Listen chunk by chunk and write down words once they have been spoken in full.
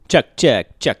Check.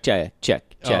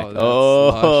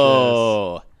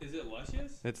 Oh, Is it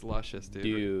luscious? it's luscious, dude.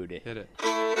 dude. Hit it.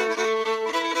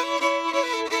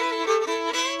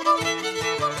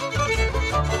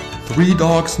 Three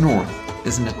Dogs North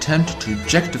is an attempt to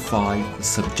objectify the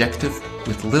subjective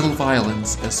with little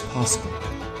violence as possible.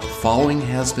 The following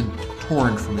has been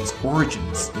torn from its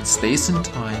origins in space and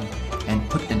time and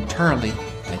put entirely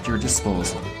at your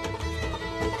disposal.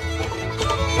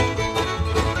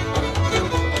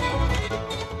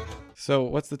 So,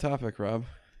 what's the topic, Rob?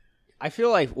 I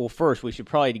feel like, well, first, we should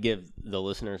probably give the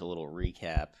listeners a little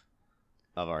recap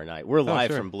of our night. We're live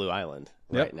sure. from Blue Island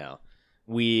Yep. right now.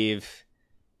 We've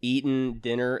eaten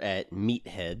dinner at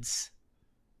Meatheads.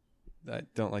 I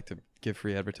don't like to give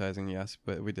free advertising, yes,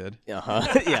 but we did.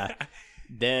 Uh-huh. Yeah.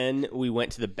 Then we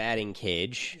went to the batting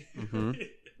cage. Mm-hmm.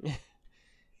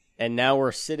 And now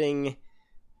we're sitting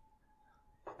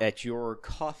at your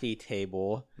coffee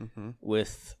table Mm-hmm.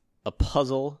 with a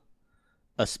puzzle,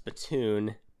 a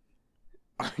spittoon,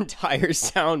 our entire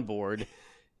soundboard,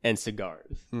 and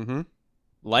cigars. Mm-hmm.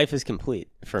 Life is complete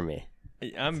for me.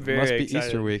 I'm very Must be excited.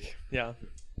 Easter week. Yeah.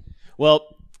 Well,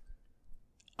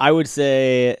 I would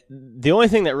say the only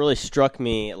thing that really struck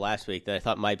me last week that I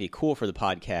thought might be cool for the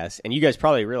podcast, and you guys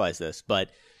probably realize this, but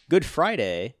Good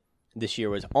Friday this year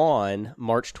was on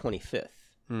March 25th,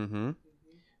 Mm-hmm.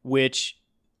 which,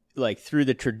 like, through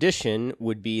the tradition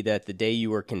would be that the day you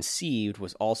were conceived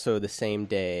was also the same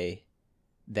day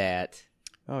that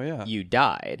Oh, yeah. you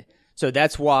died. So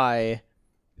that's why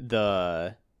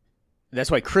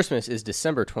Christmas is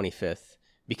December 25th,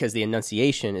 because the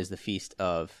Annunciation is the feast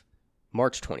of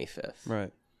March 25th.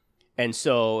 Right. And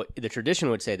so the tradition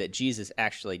would say that Jesus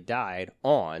actually died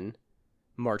on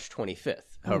March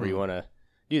 25th, however you want to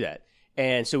do that.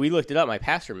 And so we looked it up. My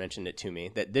pastor mentioned it to me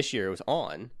that this year it was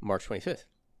on March 25th.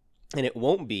 And it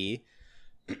won't be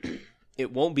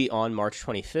on March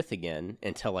 25th again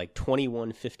until like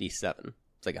 2157.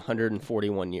 It's like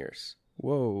 141 years.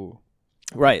 Whoa.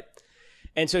 Right.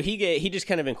 And so he just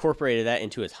kind of incorporated that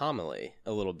into his homily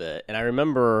a little bit. And I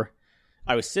remember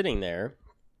I was sitting there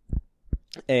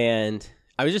and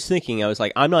I was just thinking, I was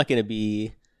like, I'm not going to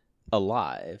be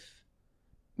alive,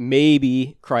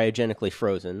 maybe cryogenically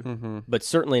frozen, Mm-hmm. but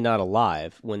certainly not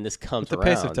alive when this comes With the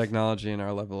around. pace of technology and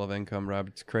our level of income, Rob,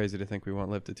 it's crazy to think we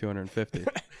won't live to 250.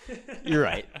 You're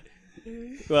right.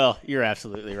 Well, you're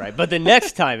absolutely right. But the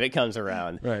next time it comes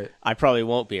around, Right. I probably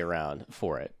won't be around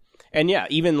for it. And yeah,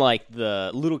 even like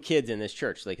the little kids in this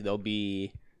church, like they'll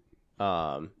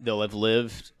have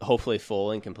lived hopefully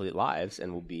full and complete lives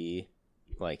and will be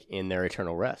like in their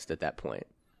eternal rest at that point.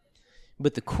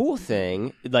 But the cool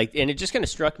thing, like, and it just kind of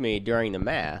struck me during the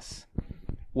Mass,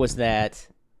 was that,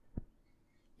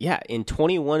 yeah, in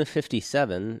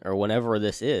 2157 or whenever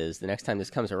this is, the next time this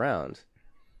comes around,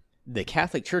 the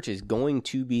Catholic Church is going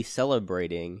to be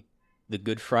celebrating the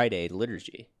Good Friday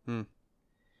liturgy. Hmm.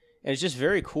 And it's just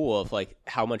very cool of like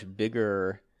how much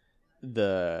bigger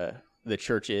the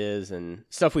church is and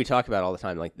stuff we talk about all the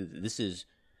time. Like this is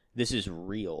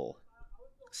real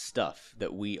stuff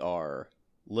that we are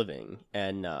living.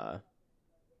 And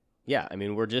yeah, I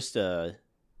mean, we're just like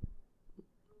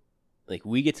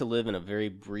we get to live in a very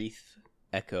brief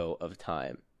echo of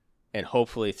time. And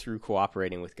hopefully through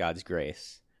cooperating with God's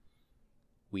grace,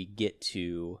 we get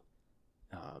to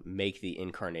make the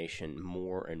incarnation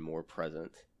more and more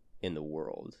present in the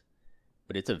world.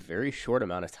 But it's a very short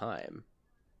amount of time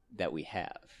that we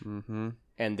have. Mm-hmm.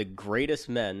 And the greatest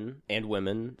men and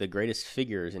women, the greatest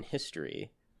figures in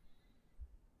history,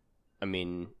 I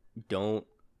mean, don't,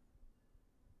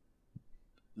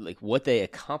 like, what they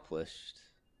accomplished,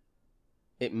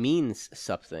 it means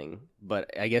something.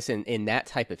 But I guess in that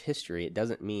type of history, it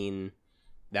doesn't mean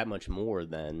that much more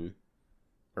than,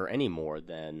 or any more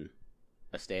than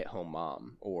a stay-at-home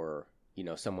mom or, you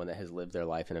know, someone that has lived their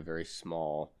life in a very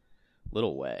small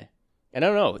little way. And I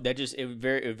don't know, that just, it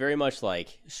very much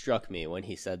like struck me when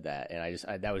he said that.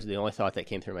 And that was the only thought that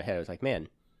came through my head. I was like, man,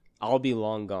 I'll be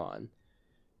long gone.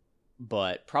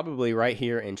 But probably right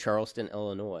here in Charleston,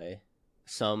 Illinois,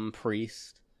 some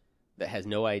priest that has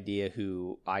no idea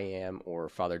who I am or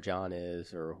Father John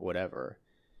is or whatever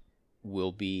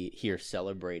will be here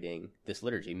celebrating this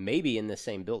liturgy. Maybe in the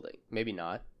same building, maybe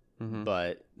not,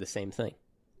 but the same thing.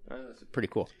 That's pretty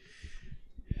cool.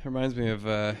 It reminds me of,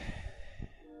 I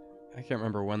can't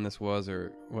remember when this was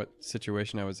or what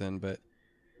situation I was in, but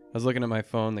I was looking at my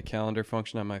phone, the calendar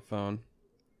function on my phone,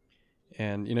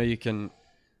 and you know you can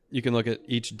look at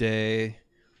each day,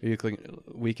 or you can look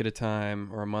a week at a time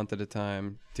or a month at a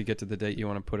time to get to the date you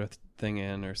want to put a thing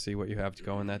in or see what you have to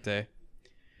go in that day.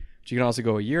 But you can also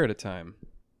go a year at a time.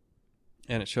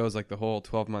 and it shows like the whole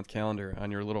 12-month calendar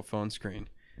on your little phone screen,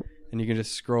 and you can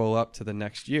just scroll up to the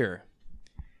next year,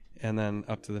 and then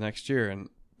up to the next year,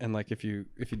 and like if you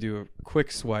do a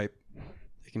quick swipe,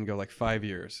 it can go like 5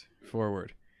 years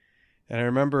forward. And I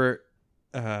remember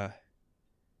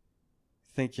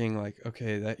thinking like,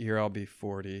 okay, that year I'll be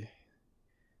 40,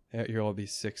 that year I'll be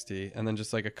 60, and then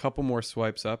just like a couple more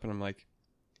swipes up, and I'm like,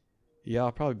 yeah,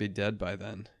 I'll probably be dead by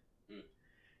then.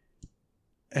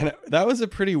 And that was a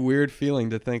pretty weird feeling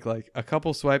to think like a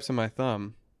couple swipes of my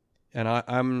thumb and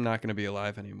I'm not going to be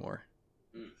alive anymore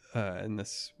in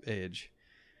this age.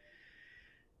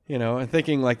 You know, and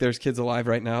thinking like there's kids alive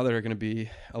right now that are going to be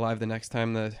alive the next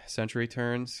time the century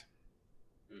turns.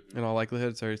 In all likelihood,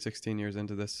 it's already 16 years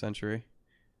into this century.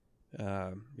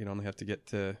 You'd only have to get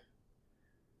to,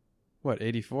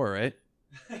 84, right?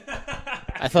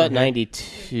 I thought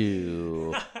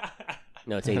 92.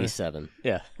 No, it's 87.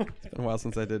 Yeah. It's been a while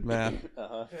since I did math.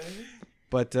 Uh-huh.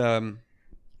 But,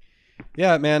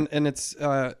 yeah, man, and it's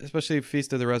especially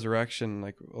Feast of the Resurrection,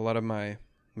 like a lot of my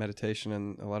meditation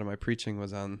and a lot of my preaching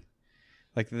was on,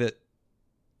 like, that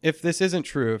if this isn't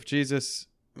true, if Jesus,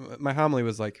 my homily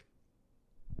was like,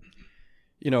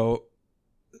 you know,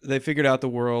 they figured out the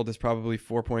world is probably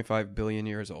 4.5 billion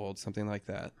years old, something like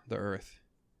that, the earth.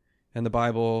 And the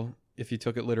Bible, if you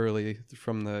took it literally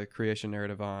from the creation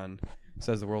narrative on,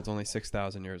 says the world's only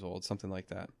 6,000 years old, something like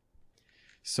that.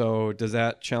 So does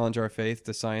that challenge our faith?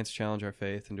 Does science challenge our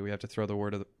faith? And do we have to throw the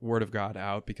word of God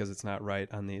out because it's not right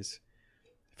on these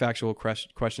factual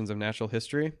questions of natural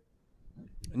history?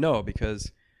 No,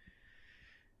 because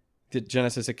the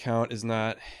Genesis account is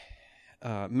not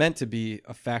meant to be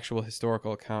a factual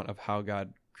historical account of how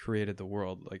God created the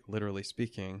world, like literally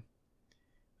speaking,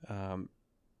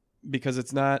 because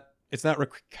it's not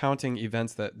recounting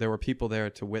events that there were people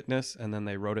there to witness and then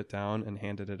they wrote it down and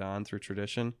handed it on through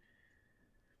tradition,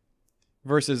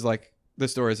 versus like the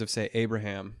stories of, say,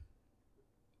 Abraham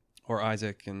or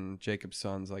Isaac and Jacob's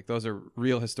sons. Like those are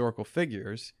real historical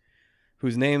figures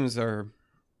whose names are,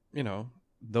 you know,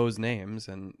 those names,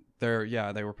 and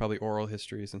they were probably oral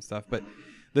histories and stuff, but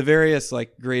the various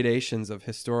like gradations of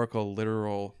historical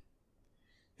literal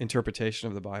interpretation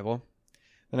of the Bible.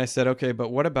 And I said, okay, but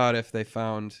what about if they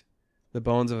found the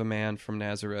bones of a man from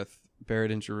Nazareth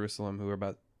buried in Jerusalem who were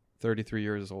about 33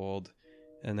 years old,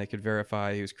 and they could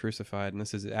verify he was crucified, and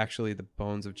this is actually the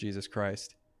bones of Jesus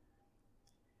Christ,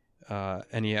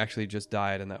 and he actually just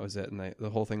died, and that was it, and the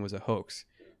whole thing was a hoax.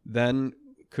 Then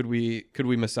could we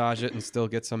massage it and still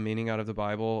get some meaning out of the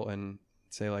Bible and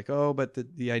say like, oh, but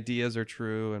the ideas are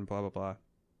true and blah blah blah?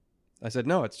 I said,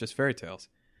 no, it's just fairy tales.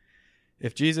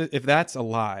 If that's a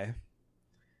lie,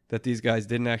 that these guys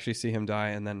didn't actually see him die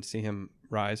and then see him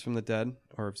rise from the dead,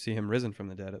 or see him risen from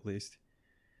the dead at least,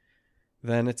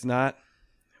 then it's not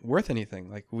worth anything.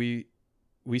 Like we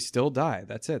still die.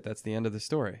 That's it. That's the end of the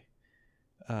story.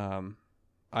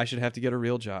 I should have to get a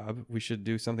real job. We should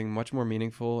do something much more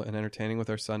meaningful and entertaining with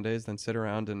our Sundays than sit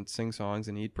around and sing songs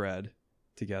and eat bread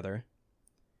together.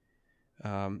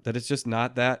 That it's just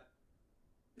not that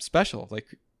special.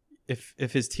 Like if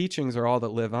his teachings are all that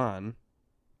live on,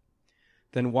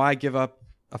 then why give up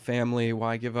a family?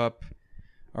 Why give up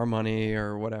our money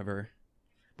or whatever?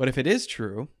 But if it is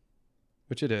true,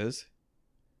 which it is,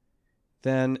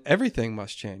 then everything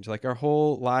must change. Like our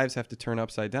whole lives have to turn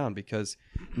upside down, because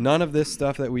none of this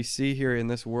stuff that we see here in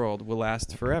this world will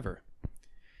last forever.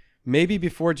 Maybe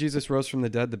before Jesus rose from the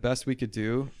dead, the best we could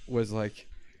do was like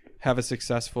have a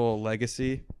successful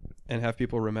legacy and have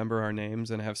people remember our names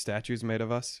and have statues made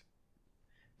of us,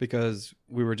 because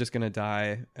we were just going to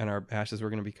die and our ashes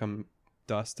were going to become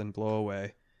dust and blow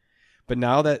away. But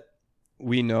now that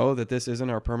we know that this isn't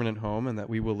our permanent home and that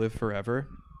we will live forever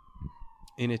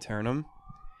in eternum,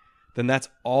 then that's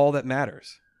all that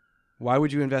matters. Why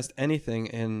would you invest anything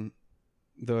in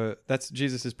that's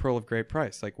Jesus's pearl of great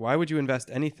price. Like, why would you invest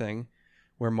anything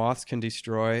where moths can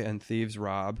destroy and thieves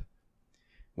rob,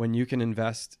 when you can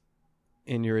invest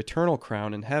in your eternal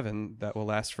crown in heaven that will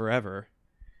last forever?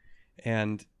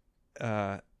 And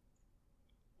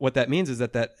what that means is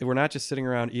that we're not just sitting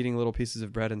around eating little pieces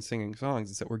of bread and singing songs.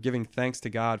 It's that we're giving thanks to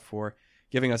God for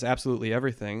giving us absolutely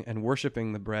everything and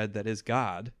worshiping the bread that is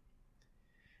God.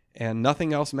 And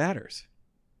nothing else matters,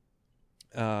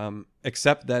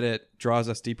 except that it draws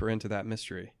us deeper into that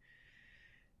mystery.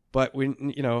 But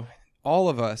all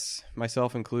of us,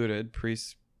 myself included,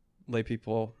 priests, lay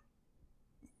people,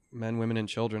 men, women, and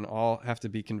children, all have to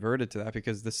be converted to that,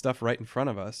 because the stuff right in front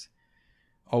of us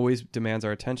always demands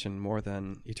our attention more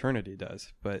than eternity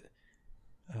does. But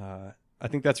I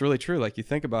think that's really true. Like, you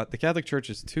think about the Catholic Church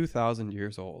is 2,000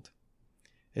 years old.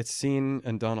 It's seen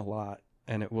and done a lot.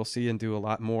 and we'll see and do a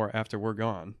lot more after we're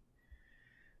gone.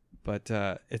 But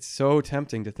it's so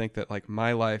tempting to think that like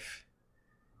my life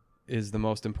is the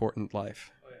most important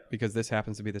life because this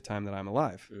happens to be the time that I'm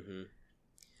alive. Mm-hmm.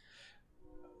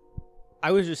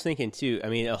 I was just thinking too, I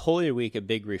mean, a Holy Week, a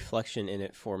big reflection in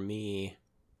it for me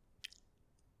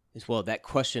is, well, that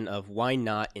question of why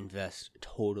not invest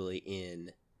totally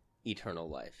in eternal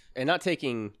life and not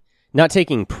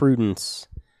taking prudence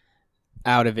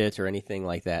out of it or anything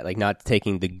like that, like not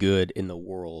taking the good in the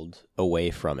world away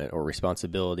from it or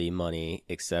responsibility, money,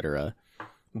 etc.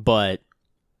 But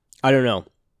I don't know,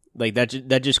 like that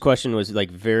just question was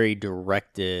like very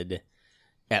directed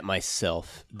at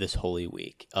myself this Holy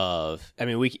Week. Of, I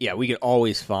mean, we could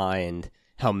always find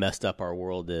how messed up our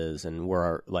world is and where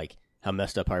our, like, how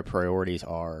messed up our priorities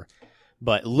are,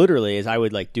 but literally as I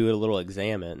would like do a little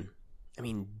examine, I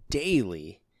mean,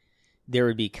 daily there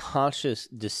would be conscious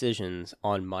decisions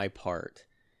on my part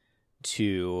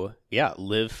to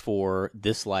live for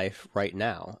this life right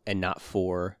now and not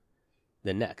for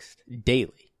the next,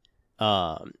 daily.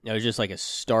 It was just like a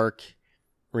stark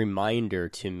reminder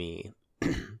to me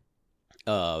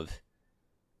of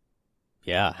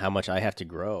how much I have to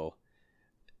grow,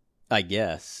 I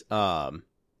guess.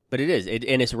 But it is,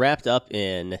 and it's wrapped up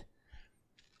in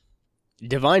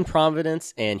divine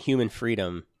providence and human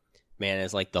freedom. Man,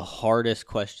 is like the hardest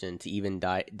question to even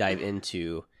dive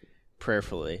into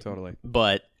prayerfully. Totally.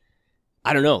 But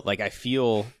I don't know, like I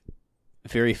feel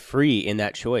very free in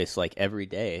that choice, like every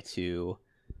day to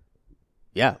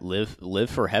live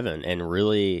for heaven and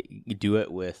really do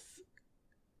it with,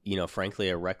 frankly,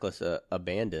 a reckless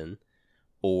abandon,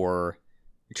 or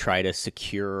try to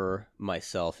secure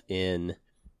myself in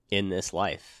this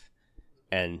life.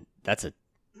 And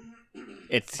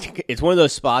it's one of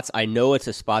those spots. I know it's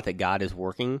a spot that God is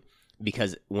working,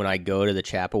 because when I go to the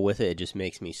chapel with it just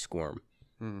makes me squirm,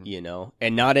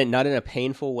 and not in a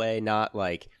painful way, not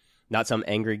some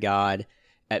angry God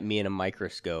at me in a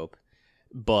microscope,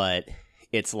 but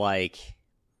it's like,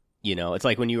 it's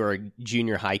like when you were a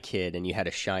junior high kid and you had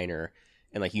a shiner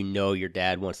and your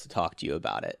dad wants to talk to you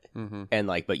about it. Mm-hmm. And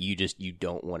but you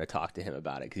don't want to talk to him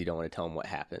about it because you don't want to tell him what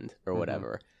happened or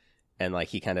whatever. And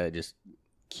he kind of just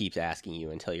keeps asking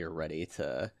you until you're ready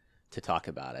to talk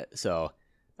about it. So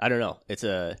I don't know. It's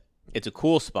a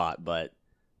cool spot, but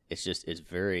it's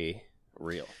very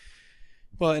real.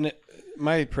 Well, and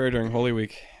my prayer during Holy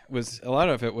Week a lot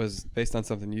of it was based on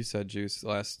something you said, Juice,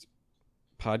 last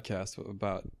podcast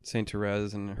about Saint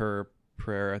Therese, and her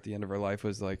prayer at the end of her life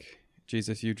was like,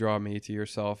 Jesus, you draw me to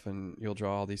yourself and you'll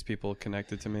draw all these people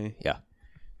connected to me. Yeah.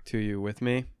 To you with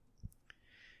me.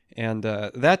 And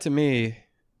that to me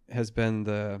has been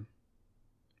the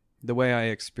way I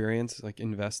experience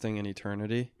investing in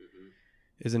eternity,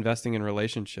 is investing in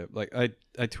relationship. Like I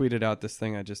tweeted out this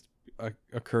thing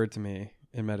occurred to me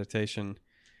in meditation.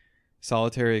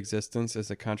 Solitary existence is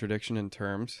a contradiction in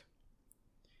terms.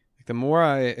 The more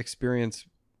I experience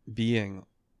being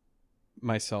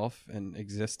myself and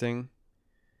existing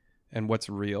and what's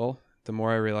real, the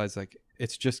more I realize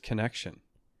it's just connection.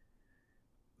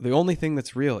 The only thing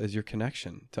that's real is your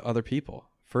connection to other people.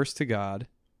 First to God.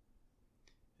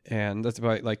 And that's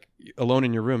about alone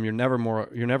in your room. You're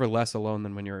never less alone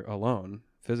than when you're alone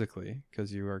physically,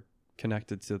 because you are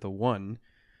connected to the one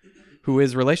who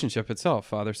is relationship itself,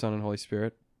 Father, Son, and Holy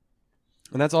Spirit.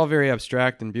 And that's all very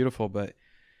abstract and beautiful, but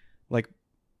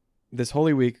this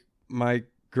Holy Week, my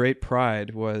great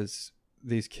pride was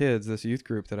these kids, this youth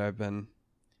group that I've been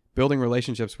building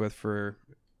relationships with for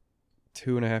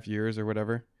 2.5 years or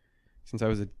whatever, since I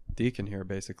was a deacon here,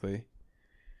 basically.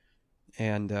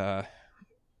 And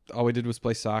all we did was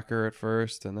play soccer at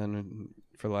first, and then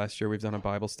for last year we've done a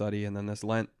Bible study, and then this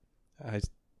Lent, I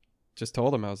just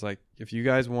told them, I was like, if you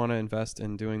guys want to invest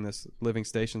in doing this Living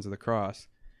Stations of the Cross,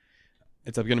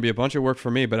 it's going to be a bunch of work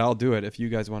for me, but I'll do it if you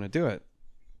guys want to do it.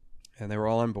 And they were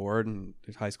all on board, and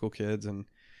there's high school kids, and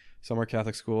some are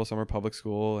Catholic school, some are public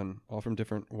school, and all from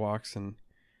different walks. And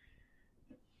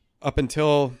up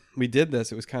until we did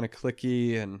this, it was kind of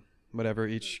cliquey and whatever.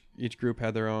 Each group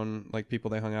had their own,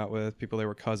 people they hung out with, people they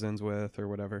were cousins with or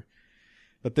whatever.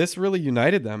 But this really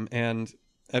united them, and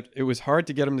it was hard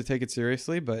to get them to take it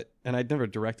seriously, and I'd never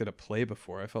directed a play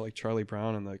before. I felt like Charlie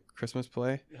Brown in the Christmas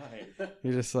play.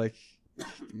 You're just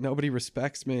nobody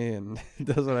respects me and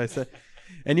does what I say.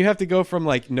 And you have to go from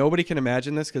nobody can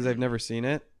imagine this because they've never seen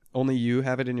it. Only you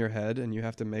have it in your head, and you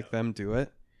have to make them do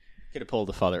it. Could have pulled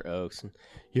the Father Oaks. And,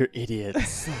 you're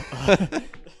idiots.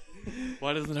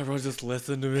 Why doesn't everyone just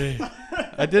listen to me?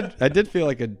 I did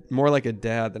feel more like a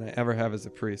dad than I ever have as a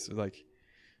priest.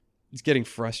 It's getting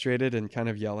frustrated and kind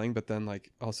of yelling, but then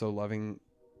also loving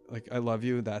like, I love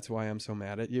you, that's why I'm so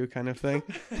mad at you kind of thing.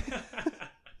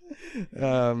 Did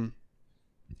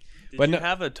But you no-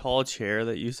 have a tall chair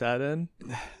that you sat in?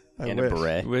 I And wish. a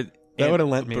beret. That would have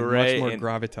lent a me much beret more and-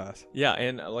 gravitas. Yeah,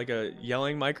 and like a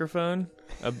yelling microphone.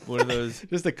 One of those.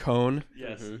 Just a cone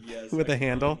Yes, yes. with a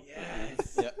handle.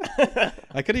 Yes.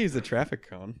 I could have used a traffic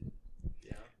cone.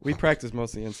 Yeah. We practiced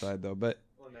mostly inside though, but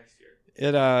Well, next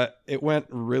year. it went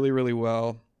really, really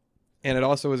well. And it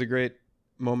also was a great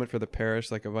moment for the parish.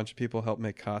 Like, a bunch of people helped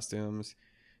make costumes,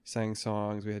 sang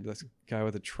songs. We had this guy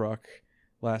with a truck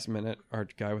last minute. Our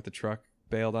guy with the truck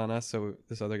bailed on us, so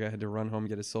this other guy had to run home,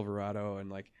 get his Silverado, and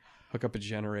like hook up a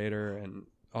generator and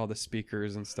all the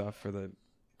speakers and stuff for the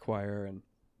choir. And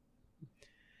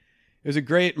it was a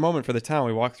great moment for the town.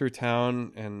 We walked through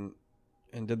town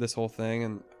and did this whole thing,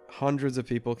 and hundreds of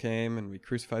people came, and we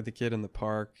crucified the kid in the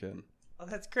park. And Oh,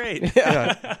 that's great.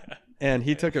 Yeah. and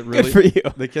he took it really Good for you.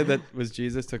 the kid that was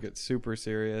Jesus took it super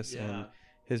serious. Yeah. And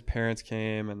his parents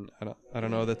came, and I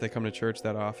don't know that they come to church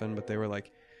that often, but they were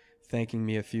like thanking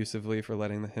me effusively for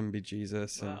letting him be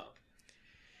Jesus. Wow.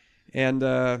 And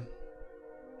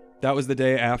that was the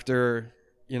day after,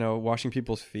 washing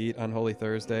people's feet on Holy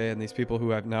Thursday, and these people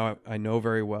who I know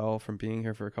very well from being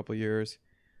here for a couple of years,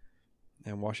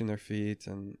 and washing their feet.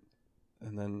 And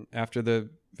then after the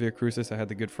Via Crucis, I had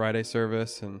the Good Friday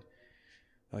service, and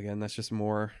again, that's just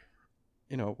more,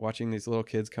 watching these little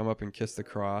kids come up and kiss the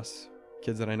cross,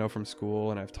 kids that I know from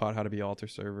school, and I've taught how to be altar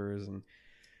servers, and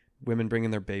women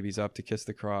bringing their babies up to kiss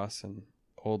the cross, and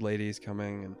old ladies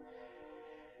coming. And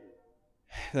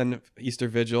then Easter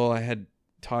Vigil, I had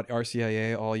taught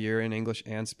RCIA all year in English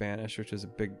and Spanish, which is a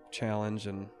big challenge,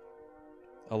 and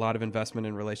a lot of investment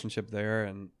in relationship there,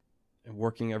 and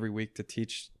working every week to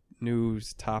teach new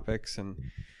topics. And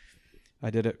I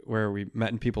did it where we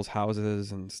met in people's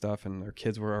houses and stuff, and their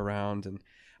kids were around. And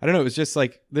I don't know, it was just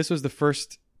like, this was the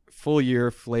first full year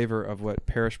flavor of what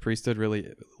parish priesthood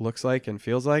really looks like and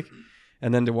feels like.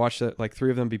 And then to watch that, like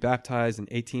 3 of them be baptized and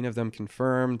 18 of them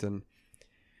confirmed, and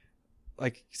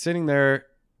like sitting there,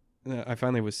 I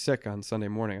finally was sick on Sunday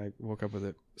morning. I woke up with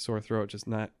a sore throat, just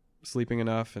not sleeping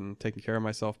enough and taking care of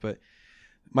myself. But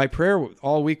my prayer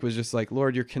all week was just like,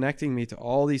 Lord, you're connecting me to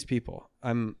all these people.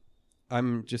 I'm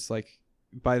just like,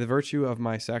 by the virtue of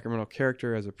my sacramental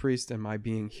character as a priest and my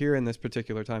being here in this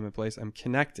particular time and place, I'm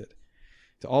connected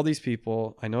to all these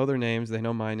people. I know their names. They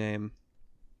know my name.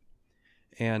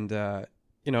 And,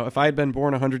 if I had been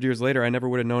born 100 years later, I never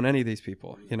would have known any of these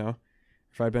people,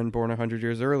 If I'd been born 100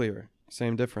 years earlier,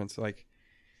 same difference. Like,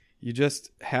 you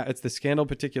just it's the scandal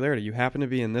particularity. You happen to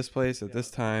be in this place at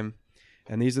this time,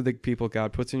 and these are the people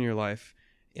God puts in your life,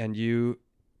 and you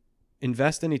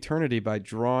invest in eternity by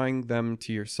drawing them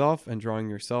to yourself and drawing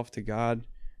yourself to God,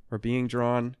 or being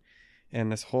drawn.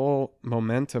 And this whole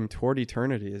momentum toward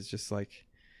eternity is just like,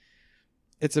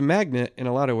 it's a magnet in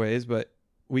a lot of ways, but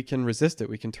we can resist it.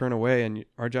 We can turn away, and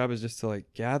our job is just to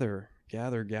like gather.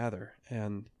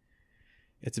 And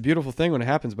it's a beautiful thing when it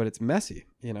happens, but it's messy.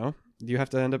 You have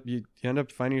to you end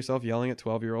up finding yourself yelling at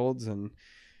 12-year-olds and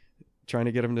trying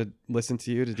to get them to listen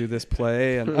to you to do this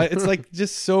play. And it's like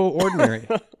just so ordinary.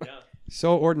 Yeah.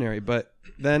 So ordinary. But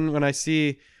then when I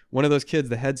see one of those kids,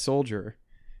 the head soldier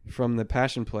from the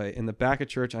Passion Play, in the back of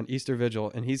church on Easter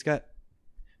Vigil, and he's got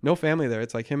no family there.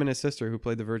 It's like him and his sister who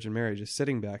played the Virgin Mary just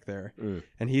sitting back there. Mm.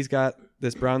 And he's got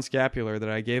this brown scapular that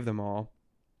I gave them all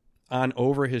on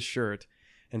over his shirt,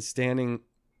 and standing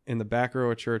in the back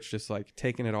row of church, just like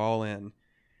taking it all in. And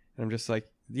I'm just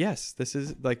like, yes, this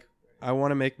is like, I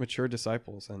want to make mature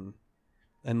disciples and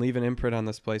leave an imprint on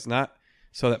this place, not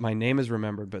so that my name is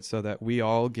remembered, but so that we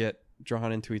all get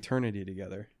drawn into eternity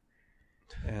together.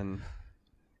 And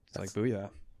it's like,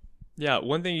 booyah. Yeah,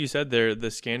 one thing you said there,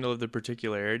 the scandal of the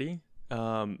particularity.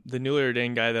 The newly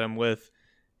ordained guy that I'm with,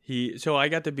 I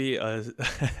got to be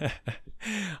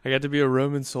a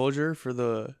Roman soldier for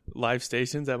the live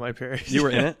stations at my parish. You were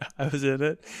in it? I was in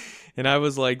it, and I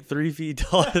was like 3 feet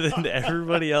taller than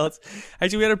everybody else.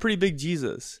 Actually, we had a pretty big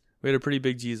Jesus.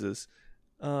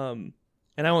 And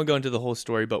I won't go into the whole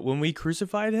story, but when we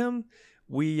crucified him,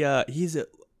 he's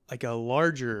like a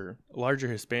larger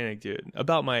Hispanic dude,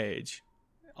 about my age.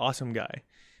 Awesome guy.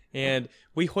 And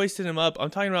we hoisted him up. I'm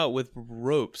talking about with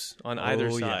ropes on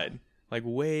either side. Like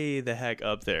way the heck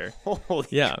up there. Holy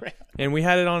crap. And we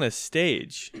had it on a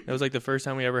stage. That was like the first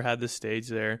time we ever had the stage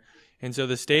there. And so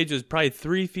the stage was probably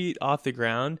 3 feet off the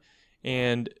ground.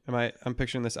 And I'm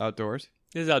picturing this outdoors.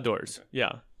 this is outdoors.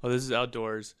 Yeah. Oh, this is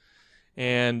outdoors.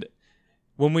 And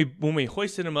when we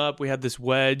hoisted him up, we had this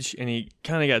wedge, and he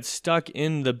kind of got stuck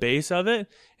in the base of it.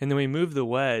 And then we moved the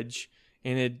wedge,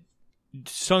 and it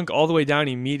sunk all the way down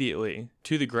immediately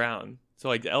to the ground. So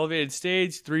like the elevated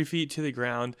stage, 3 feet to the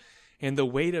ground, and the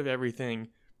weight of everything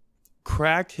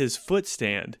cracked his foot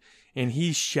stand, and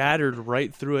he shattered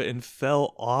right through it and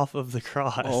fell off of the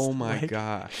cross. Oh my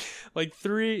gosh. Like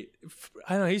I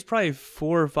don't know, he's probably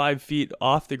 4 or 5 feet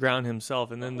off the ground himself,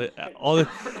 and then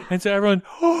and so everyone,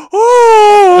 oh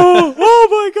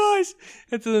my gosh!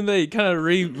 And so then they kind of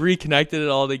reconnected it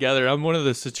all together. I'm one of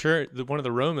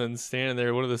the Romans standing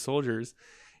there, one of the soldiers,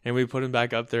 and we put him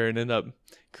back up there and end up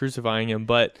crucifying him.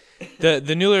 But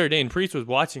the newly ordained priest was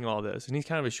watching all this, and he's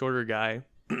kind of a shorter guy,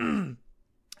 and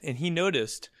he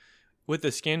noticed with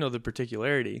the scandal of the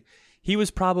particularity, he was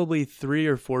probably 3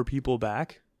 or 4 people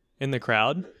back in the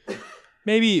crowd,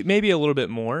 maybe a little bit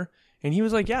more. And he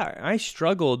was like, yeah, I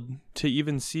struggled to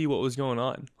even see what was going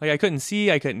on. Like I couldn't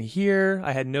see, I couldn't hear.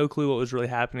 I had no clue what was really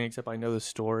happening, except I know the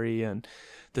story and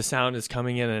the sound is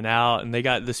coming in and out. And they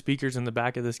got the speakers in the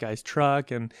back of this guy's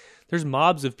truck, and there's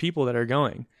mobs of people that are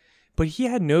going. But he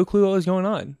had no clue what was going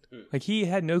on. Like he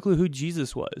had no clue who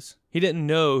Jesus was. He didn't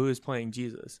know who was playing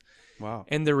Jesus. Wow.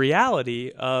 And the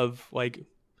reality of like,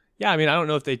 yeah, I mean, I don't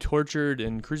know if they tortured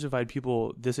and crucified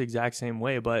people this exact same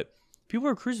way, but people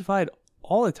were crucified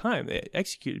all the time. They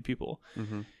executed people.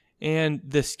 Mm-hmm. And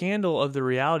the scandal of the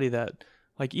reality that,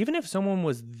 like, even if someone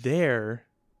was there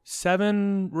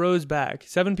 7 rows back,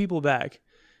 7 people back,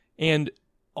 and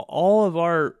all of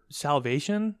our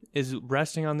salvation is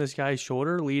resting on this guy's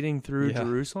shoulder leading through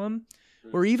Jerusalem,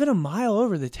 or even a mile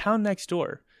over the town next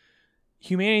door,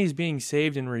 humanity is being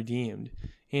saved and redeemed.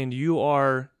 And you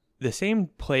are the same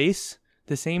place,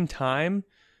 the same time,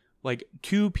 like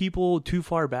 2 people too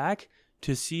far back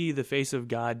to see the face of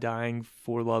God dying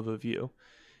for love of you.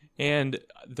 And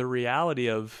the reality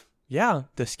of,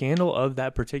 the scandal of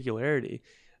that particularity.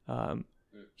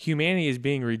 Humanity is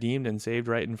being redeemed and saved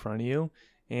right in front of you,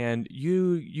 and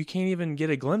you can't even get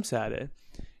a glimpse at it.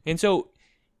 And so,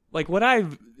 like what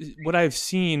I've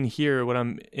seen here, what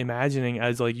I'm imagining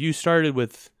as like you started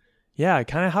with,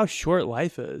 kind of how short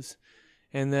life is.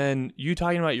 And then you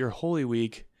talking about your Holy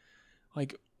Week,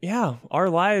 like, our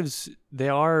lives, they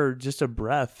are just a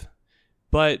breath.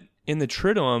 But in the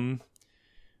Triduum,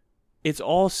 it's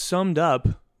all summed up.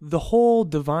 The whole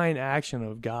divine action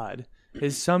of God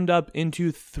is summed up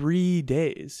into 3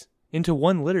 days, into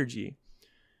one liturgy.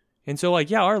 And so,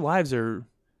 like, our lives are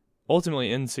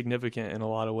ultimately insignificant in a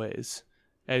lot of ways.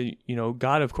 And,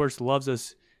 God, of course, loves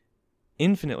us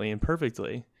infinitely and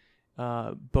perfectly.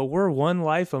 But we're one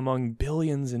life among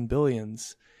billions and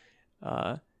billions.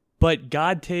 But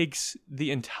God takes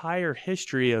the entire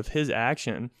history of his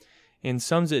action and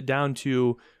sums it down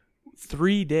to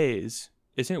 3 days.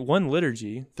 It's in one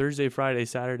liturgy, Thursday, Friday,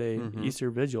 Saturday, Easter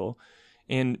Vigil,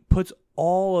 and puts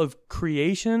all of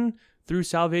creation through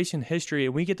salvation history,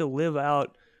 and we get to live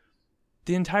out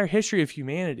the entire history of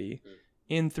humanity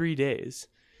in 3 days.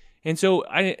 And so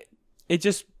it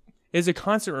just is a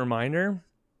constant reminder.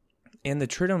 And the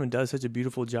Triduum does such a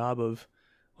beautiful job of,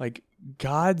 like,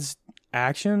 God's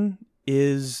action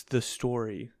is the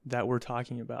story that we're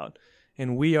talking about.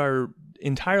 And we are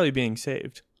entirely being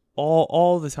saved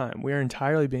all the time. We are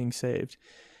entirely being saved.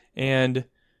 And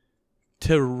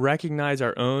to recognize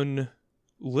our own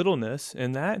littleness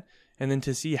in that, and then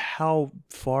to see how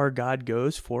far God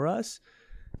goes for us,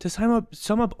 to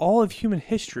sum up all of human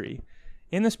history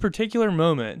in this particular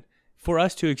moment for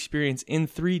us to experience in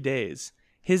 3 days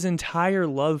his entire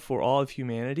love for all of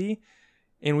humanity,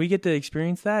 and we get to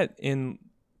experience that in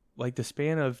like the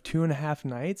span of 2.5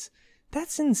 nights.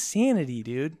 That's insanity,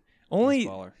 dude. Only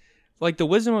like the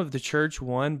wisdom of the church,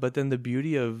 one, but then the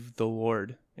beauty of the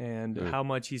Lord and how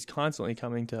much he's constantly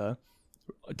coming to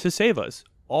save us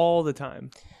all the time.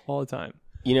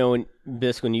 When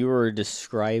Bisk, when you were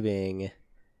describing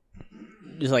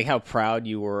just like how proud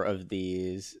you were of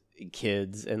these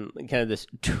kids and kind of this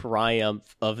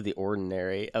triumph of the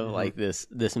ordinary, of like this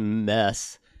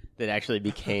mess that actually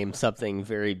became something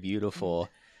very beautiful.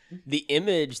 The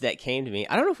image that came to me,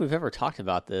 I don't know if we've ever talked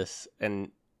about this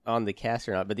and on the cast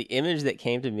or not, but the image that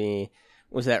came to me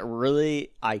was that really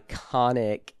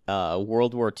iconic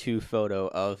World War II photo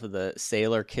of the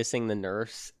sailor kissing the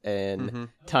nurse in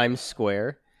Times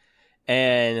Square.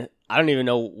 And I don't even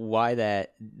know why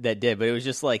that did, but it was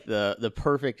just like the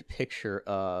perfect picture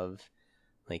of,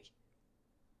 like,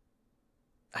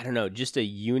 I don't know, just a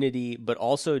unity, but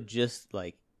also just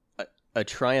like a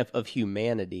triumph of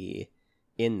humanity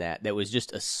in that was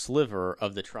just a sliver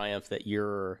of the triumph that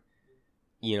you're,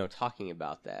 talking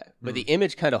about that. But the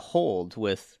image kind of holds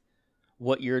with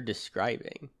what you're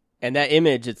describing. And that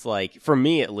image, it's like, for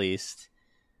me at least,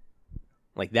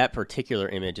 like that particular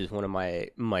image is one of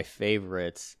my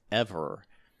favorites ever.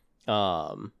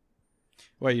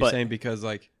 What are you saying? Because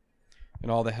like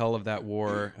and all the hell of that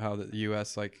war, how the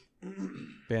U.S. like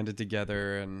banded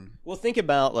together and Well, think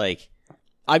about like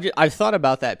I've thought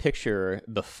about that picture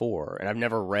before, and I've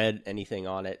never read anything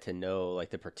on it to know like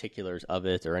the particulars of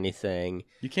it or anything.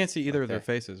 you can't see either of their Okay.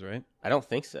 faces, right? I don't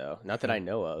think so. Not that I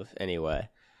know of, anyway.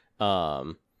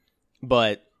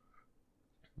 But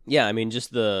yeah, I mean,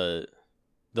 just the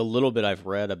little bit I've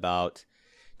read about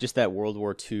just that World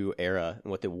War II era and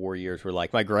what the war years were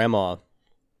like. My grandma,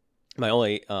 my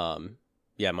only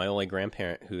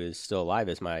grandparent who is still alive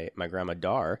is my grandma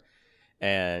Dar,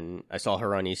 and I saw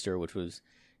her on Easter, which was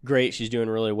great. She's doing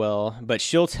really well, but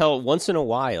she'll tell once in a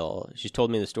while. She's told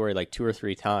me the story like 2 or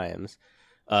 3 times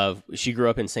of she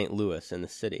grew up in St. Louis in the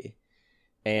city.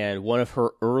 And one of her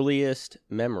earliest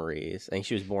memories, I think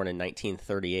she was born in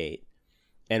 1938,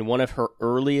 and one of her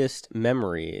earliest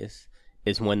memories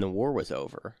is when the war was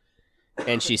over.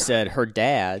 And she said her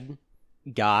dad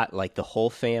got like the whole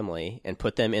family and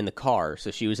put them in the car. So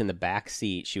she was in the back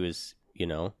seat. She was,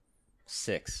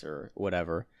 6 or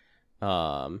whatever.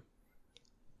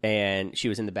 And she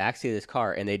was in the backseat of this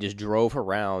car, and they just drove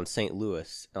around St.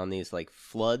 Louis on these like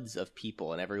floods of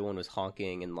people, and everyone was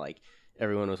honking and like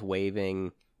everyone was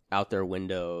waving out their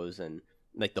windows, and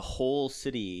like the whole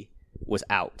city was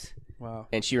out. Wow.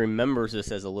 And she remembers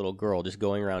this as a little girl, just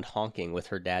going around honking with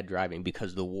her dad driving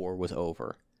because the war was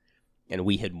over and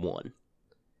we had won.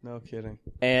 No kidding.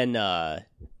 And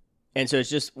so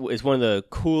it's one of the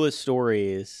coolest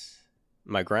stories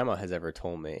my grandma has ever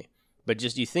told me. But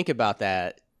just you think about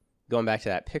that, going back to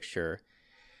that picture,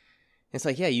 it's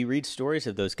like, yeah, you read stories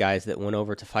of those guys that went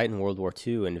over to fight in World War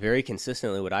II, and very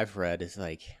consistently what I've read is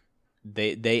like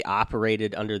they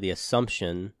operated under the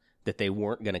assumption that they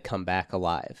weren't going to come back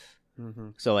alive. Mm-hmm.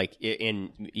 So like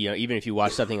even if you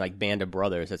watch something like Band of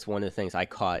Brothers, that's one of the things I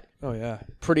caught Oh yeah.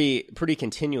 pretty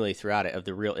continually throughout it of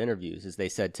the real interviews is they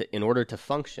said in order to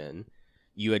function,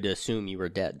 you had to assume you were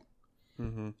dead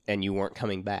Mm-hmm. and you weren't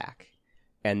coming back.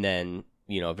 And then,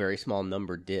 a very small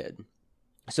number did.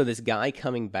 So this guy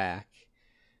coming back,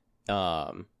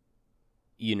 and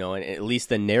at least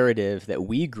the narrative that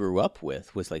we grew up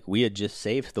with was like we had just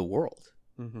saved the world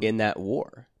Mm-hmm. in that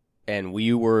war. And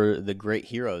we were the great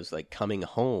heroes, like coming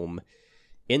home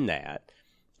in that.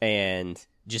 And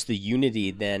just the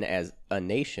unity then as a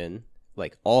nation,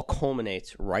 like all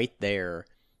culminates right there,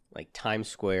 like Times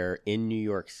Square in New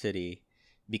York City,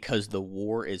 because the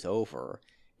war is over.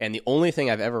 And the only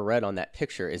thing I've ever read on that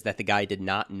picture is that the guy did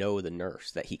not know the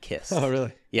nurse that he kissed. Oh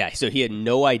really? Yeah, so he had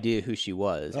no idea who she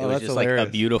was. Oh, It was that's just like hilarious.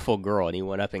 a beautiful girl, and he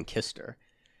went up and kissed her.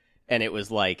 And it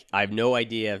was like, I have no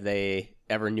idea if they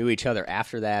ever knew each other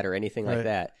after that or anything like Right.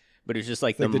 that. But it was just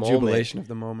like Like the moment. jubilation of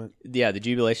the moment. Yeah, the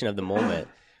jubilation of the moment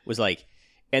was like,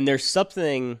 and there's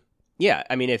something, yeah,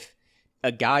 I mean, if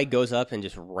a guy goes up and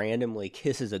just randomly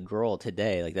kisses a girl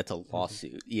today, like that's a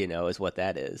lawsuit, is what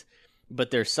that is.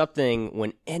 But there's something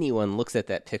when anyone looks at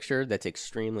that picture that's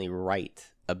extremely right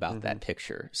about that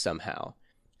picture somehow.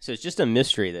 So it's just a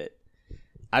mystery that,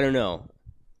 I don't know,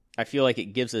 I feel like it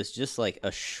gives us just like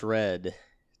a shred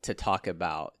to talk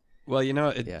about. Well, Yeah,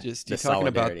 you're the talking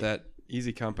about solidarity. that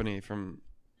Easy Company from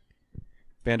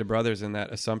Band of Brothers and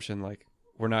that assumption, like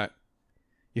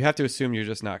you have to assume you're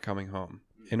just not coming home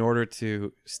in order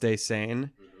to stay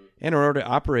sane and in order to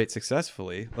operate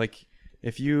successfully. Like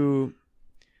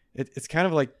it's kind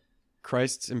of like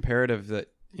Christ's imperative that,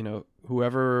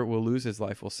 whoever will lose his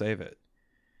life will save it.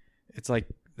 It's like,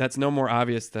 that's no more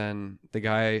obvious than the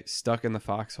guy stuck in the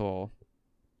foxhole.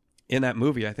 In that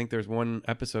movie, I think there's one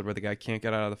episode where the guy can't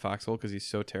get out of the foxhole because he's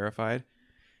so terrified.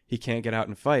 He can't get out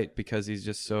and fight because he's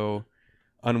just so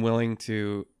unwilling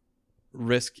to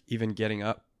risk even getting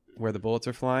up where the bullets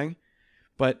are flying.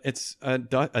 But it's a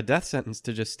death sentence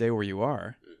to just stay where you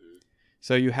are.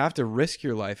 So you have to risk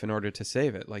your life in order to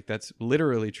save it. Like that's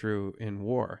literally true in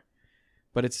war.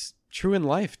 But it's true in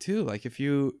life too. Like if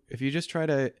you just try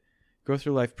to go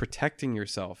through life protecting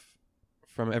yourself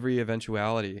from every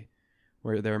eventuality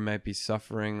where there might be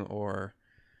suffering or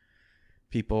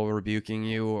people rebuking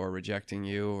you or rejecting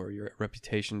you or your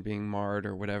reputation being marred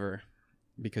or whatever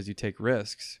because you take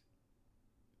risks,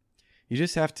 you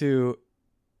just have to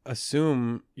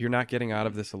assume you're not getting out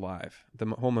of this alive. The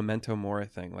whole memento mori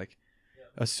thing, like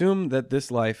assume that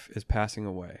this life is passing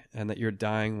away and that you're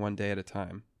dying one day at a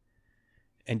time,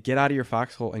 and get out of your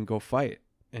foxhole and go fight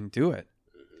and do it.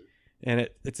 And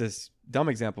it's a dumb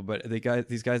example, but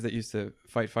these guys that used to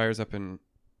fight fires up in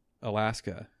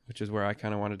Alaska, which is where I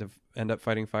kind of wanted to end up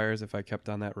fighting fires if I kept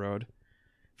on that road.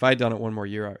 If I had done it one more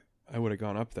year, I would have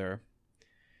gone up there.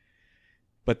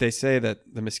 But they say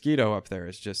that the mosquito up there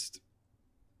is just,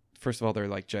 first of all, they're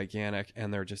like gigantic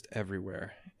and they're just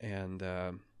everywhere. And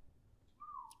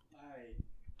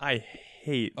I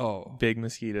hate Oh, big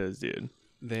mosquitoes, dude.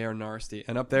 they are nasty.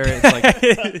 And up there, it's like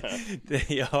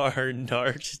They are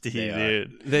nasty, They are.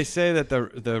 dude. they say that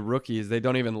the rookies, they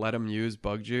don't even let them use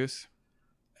bug juice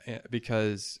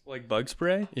because Like bug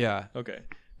spray? yeah, Okay.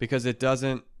 because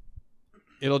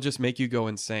it'll just make you go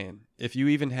insane. If you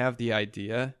even have the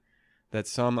idea that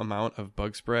some amount of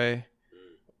bug spray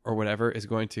or whatever is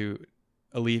going to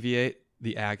alleviate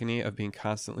the agony of being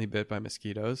constantly bit by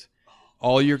mosquitoes,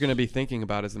 all you're going to be thinking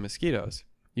about is the mosquitoes.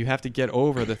 You have to get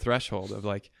over the threshold of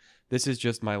like, this is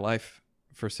just my life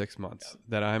for 6 months,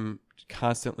 that I'm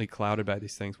constantly clouded by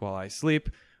these things while I sleep,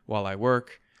 while I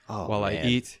work, while I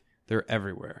eat. They're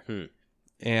everywhere.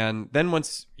 And then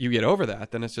once you get over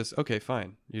that, then it's just, okay,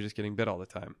 fine. You're just getting bit all the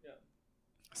time. Yeah.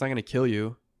 It's not going to kill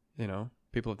you. You know,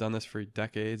 people have done this for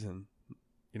decades and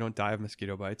you don't die of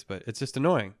mosquito bites, but it's just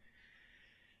annoying.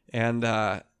 And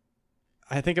I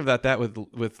think of that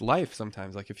with life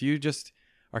sometimes. Like if you just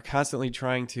are constantly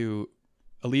trying to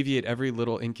alleviate every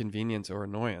little inconvenience or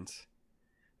annoyance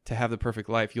to have the perfect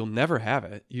life, you'll never have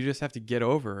it. You just have to get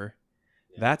over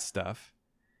that stuff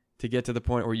to get to the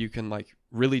point where you can like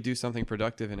really do something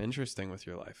productive and interesting with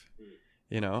your life,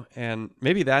 you know? And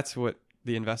maybe that's what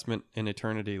the investment in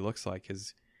eternity looks like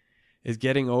is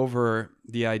getting over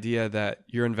the idea that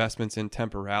your investments in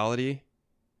temporality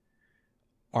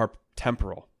are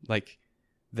temporal. Like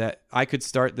that I could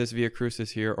start this Via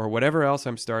Crucis here or whatever else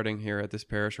I'm starting here at this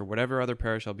parish or whatever other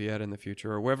parish I'll be at in the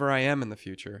future or wherever I am in the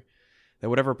future, that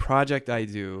whatever project I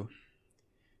do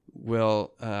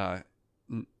will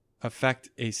affect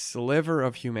a sliver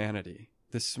of humanity,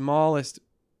 the smallest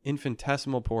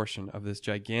infinitesimal portion of this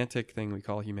gigantic thing we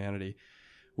call humanity,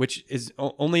 which is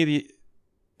only the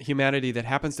humanity that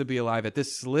happens to be alive at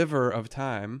this sliver of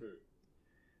time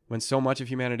when so much of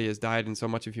humanity has died and so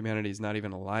much of humanity is not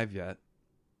even alive yet.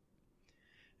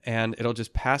 And it'll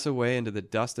just pass away into the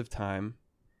dust of time,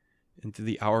 into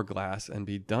the hourglass and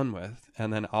be done with.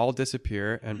 And then I'll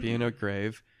disappear and be in a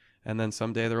grave. And then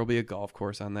someday there will be a golf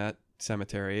course on that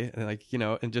cemetery, and like, you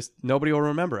know, and just nobody will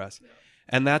remember us. Yeah.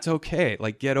 And that's okay.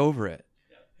 Like, get over it.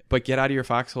 Yeah. But get out of your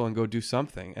foxhole and go do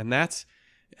something. And that's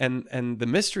and the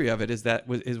mystery of it is that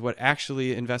is what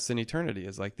actually invests in eternity,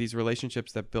 is like these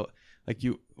relationships that build,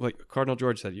 like Cardinal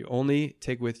George said, you only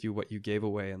take with you what you gave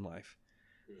away in life.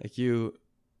 Like you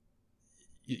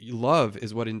love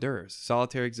is what endures.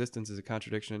 Solitary existence is a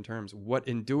contradiction in terms. What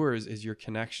endures is your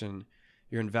connection,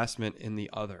 your investment in the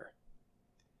other.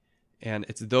 And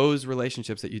it's those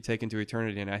relationships that you take into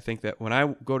eternity. And I think that when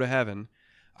I go to heaven,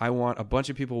 I want a bunch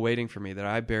of people waiting for me that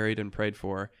I buried and prayed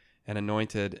for and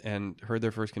anointed and heard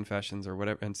their first confessions or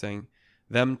whatever, and saying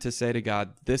them to say to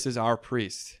God, this is our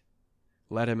priest.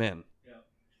 Let him in.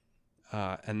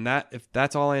 Yeah. And that, if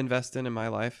that's all I invest in my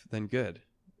life, then good.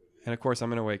 And of course, I'm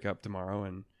going to wake up tomorrow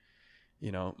and,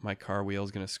 you know, my car wheel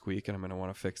is going to squeak and I'm going to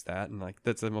want to fix that. And like,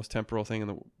 that's the most temporal thing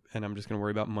and I'm just going to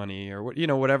worry about money or what, you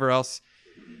know, whatever else.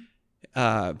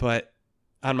 But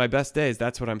on my best days,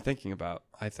 that's what I'm thinking about,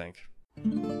 I think.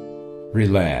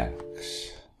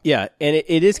 Relax. Yeah, and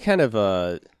it is kind of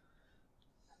a,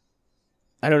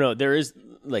 I don't know, there is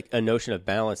like a notion of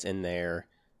balance in there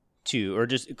too, or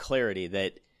just clarity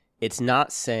that it's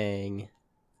not saying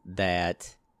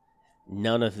that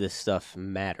none of this stuff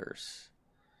matters.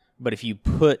 But if you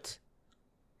put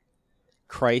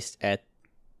Christ at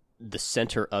the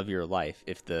center of your life,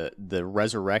 if the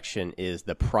resurrection is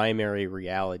the primary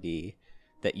reality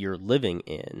that you're living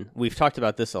in, we've talked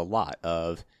about this a lot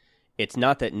of, it's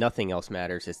not that nothing else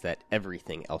matters, it's that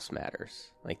everything else matters.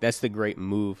 Like, that's the great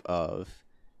move of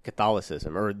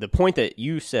Catholicism. Or the point that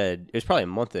you said, it was probably a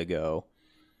month ago,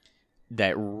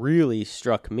 that really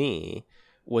struck me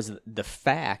was the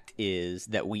fact is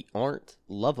that we aren't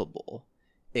lovable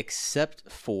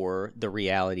except for the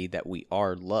reality that we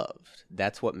are loved.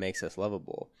 That's what makes us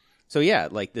lovable. So yeah,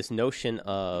 like this notion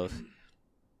of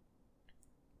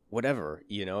whatever,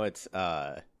 you know, it's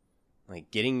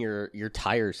like getting your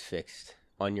tires fixed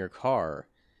on your car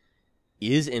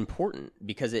is important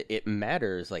because it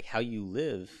matters, like how you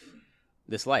live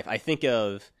this life. I think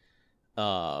of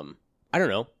I don't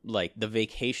know, like the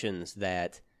vacations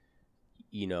that,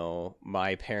 you know,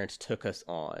 my parents took us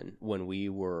on when we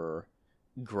were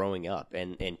growing up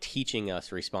and teaching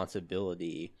us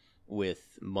responsibility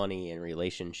with money and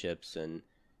relationships and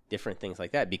different things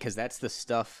like that, because that's the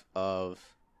stuff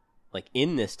of, like,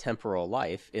 in this temporal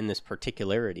life, in this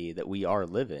particularity that we are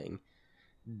living,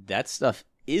 that stuff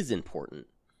is important.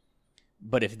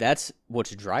 But if that's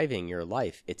what's driving your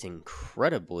life, it's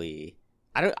incredibly,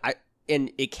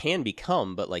 and it can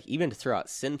become, but like even to throw out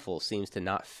sinful seems to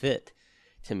not fit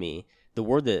to me. The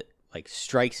word that like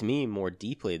strikes me more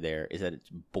deeply there is that it's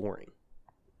boring.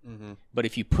 Mm-hmm. But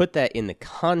if you put that in the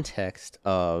context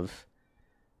of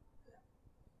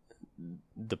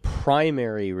the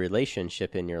primary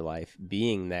relationship in your life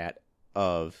being that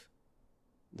of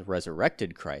the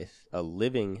resurrected Christ, a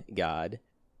living God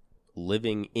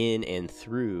living in and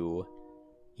through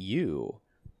you,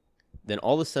 then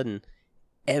all of a sudden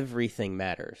everything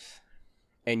matters.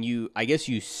 And I guess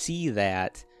you see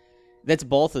that. That's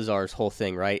Balthazar's whole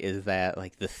thing, right? Is that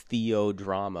like the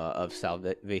theodrama of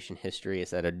salvation history? Is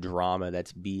that a drama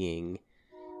that's being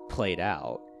played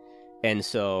out? And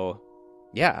so,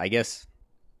 yeah, I guess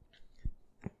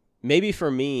maybe for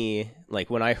me,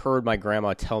 like when I heard my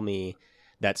grandma tell me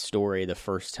that story the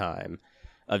first time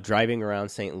of driving around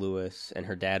St. Louis and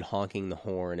her dad honking the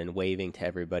horn and waving to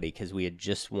everybody because we had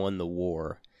just won the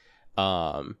war,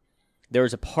 there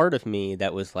was a part of me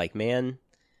that was like, man,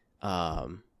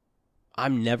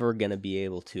 I'm never going to be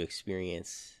able to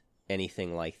experience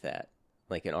anything like that,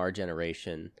 like in our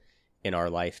generation, in our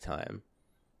lifetime.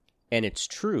 And it's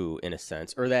true in a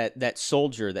sense. Or that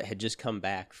soldier that had just come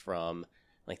back from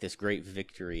like this great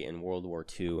victory in World War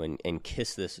II and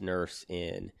kissed this nurse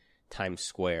in Times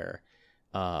Square.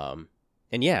 And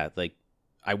yeah, like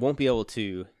I won't be able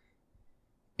to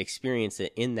experience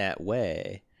it in that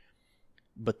way,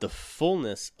 but the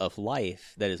fullness of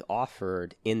life that is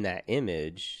offered in that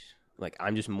image, like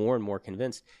I'm just more and more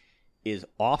convinced, is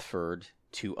offered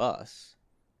to us,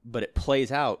 but it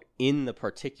plays out in the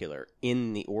particular,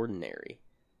 in the ordinary,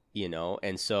 you know?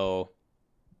 And so,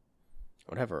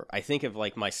 whatever, I think of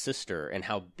like my sister and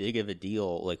how big of a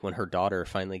deal, like when her daughter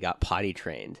finally got potty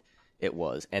trained, it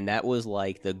was. And that was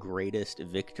like the greatest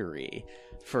victory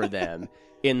for them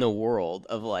in the world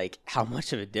of like how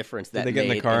much of a difference that Did they made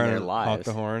get in the car their and lives. honk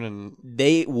the horn? And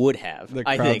They would have. the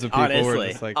I crowds think, of people were honestly.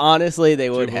 just like Honestly,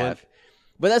 they would jubilant? have.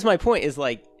 But that's my point, is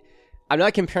like, I'm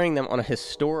not comparing them on a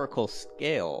historical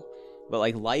scale, but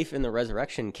like life in the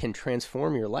resurrection can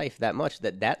transform your life that much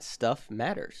that stuff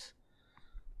matters.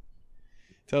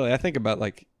 Totally. I think about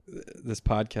like this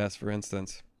podcast, for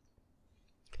instance.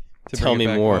 to Tell bring it me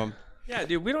back more. home. Yeah,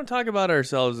 dude, we don't talk about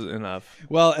ourselves enough.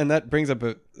 Well, and that brings up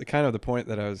kind of the point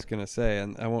that I was going to say,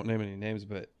 and I won't name any names,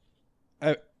 but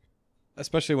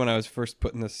especially when I was first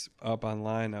putting this up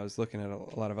online, I was looking at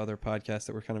a lot of other podcasts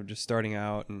that were kind of just starting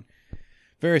out and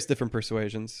various different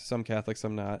persuasions, some Catholic,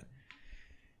 some not.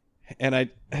 And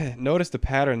I noticed a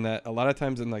pattern that a lot of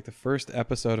times in like the first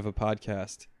episode of a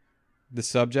podcast, the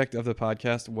subject of the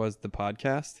podcast was the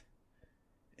podcast.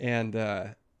 And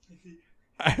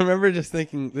I remember just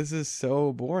thinking, this is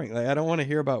so boring. Like, I don't want to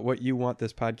hear about what you want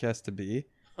this podcast to be.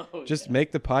 Just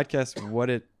make the podcast what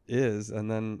it is,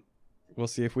 and then we'll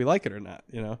see if we like it or not,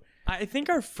 you know? I think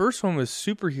our first one was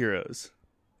superheroes.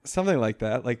 Something like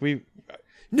that. Like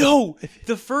No,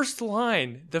 the first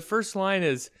line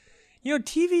is, you know,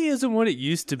 TV isn't what it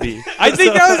used to be. I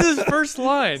think that was his first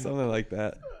line. something like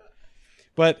that.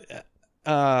 But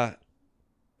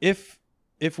if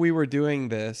we were doing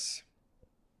this,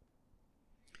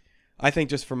 I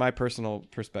think just from my personal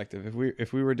perspective,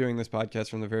 if we were doing this podcast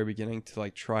from the very beginning to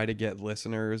like try to get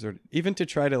listeners, or even to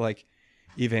try to like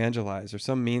evangelize, or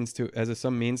some means to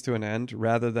an end,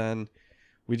 rather than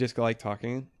we just like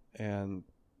talking, and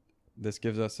this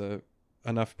gives us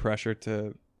enough pressure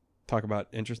to talk about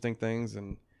interesting things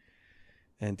and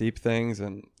deep things,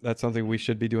 and that's something we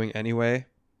should be doing anyway.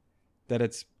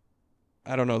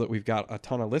 I don't know that we've got a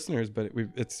ton of listeners, but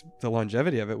it's the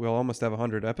longevity of it. We'll almost have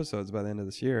 100 episodes by the end of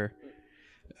this year.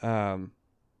 And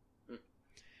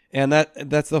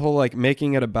that's the whole, like,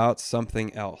 making it about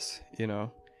something else, you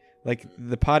know? Like,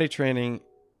 the potty training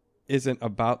isn't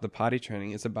about the potty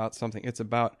training. It's about something. It's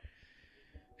about,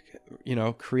 you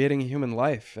know, creating a human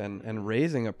life and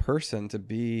raising a person to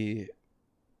be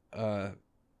a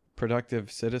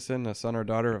productive citizen, a son or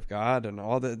daughter of God, and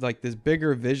all the, like, this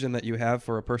bigger vision that you have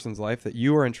for a person's life that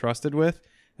you are entrusted with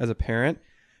as a parent.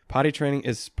 Potty training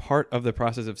is part of the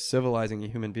process of civilizing a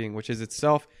human being, which is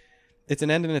itself, it's an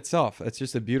end in itself. It's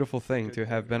just a beautiful thing to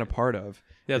have been a part of.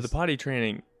 Yeah, the potty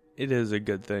training, it is a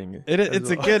good thing. It's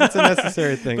a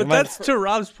necessary thing. But that's to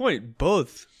Rob's point.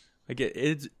 Both, like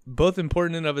it's both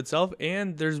important in of itself,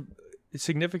 and there's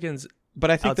significance. But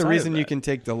I think the outside reason of you that. can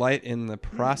take delight in the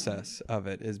process of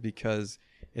it is because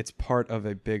it's part of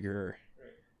a bigger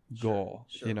goal,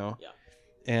 you know? Yeah.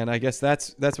 And I guess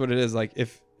that's what it is. Like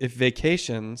if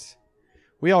vacations,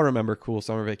 we all remember cool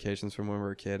summer vacations from when we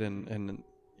were a kid, and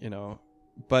you know,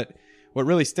 but what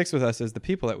really sticks with us is the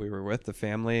people that we were with, the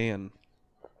family, and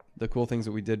the cool things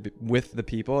that we did with the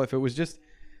people. If it was just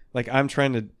like, I'm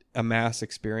trying to amass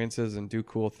experiences and do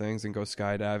cool things and go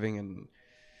skydiving and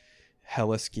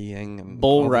hella skiing and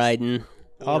Bull riding.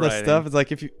 all this stuff, it's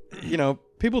like, if you know,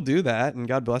 people do that, and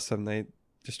God bless them. They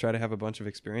just try to have a bunch of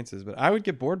experiences, but I would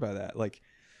get bored by that. Like,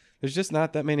 there's just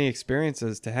not that many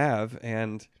experiences to have,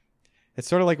 and it's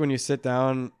sort of like when you sit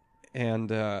down,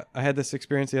 and I had this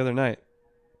experience the other night.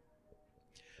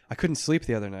 I couldn't sleep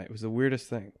the other night. It was the weirdest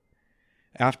thing.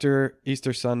 After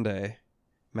Easter Sunday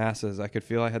masses, I could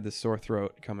feel I had this sore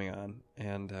throat coming on,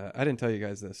 and I didn't tell you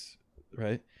guys this,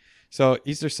 right? So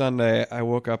Easter Sunday, I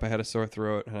woke up, I had a sore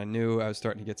throat, and I knew I was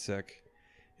starting to get sick.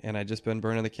 And I'd just been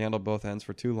burning the candle both ends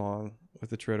for too long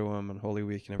with the Triduum and Holy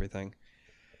Week and everything.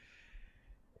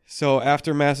 So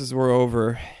after masses were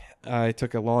over, I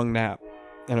took a long nap.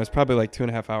 And it was probably like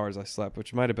 2.5 hours I slept,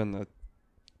 which might have been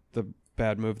the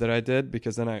bad move that I did.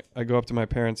 Because then I go up to my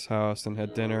parents' house and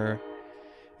had dinner.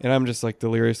 And I'm just like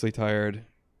deliriously tired.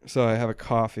 So I have a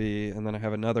coffee, and then I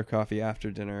have another coffee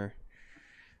after dinner.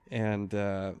 And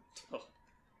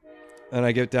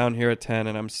I get down here at 10,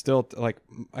 and I'm still, like,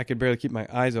 I could barely keep my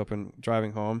eyes open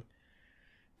driving home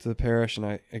to the parish, and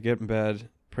I get in bed,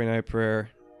 pray night prayer,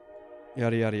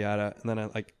 yada, yada, yada. And then,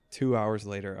 like, 2 hours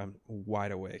later, I'm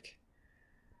wide awake.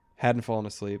 Hadn't fallen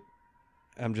asleep.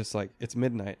 I'm just like, it's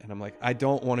midnight, and I'm like, I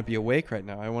don't want to be awake right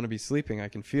now. I want to be sleeping. I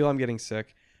can feel I'm getting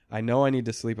sick. I know I need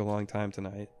to sleep a long time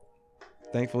tonight.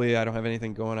 Thankfully, I don't have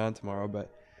anything going on tomorrow,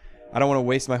 but I don't want to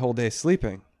waste my whole day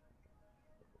sleeping.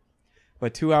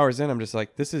 But 2 hours in, I'm just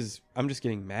like, I'm just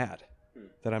getting mad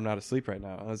that I'm not asleep right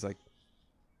now. I was like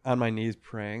on my knees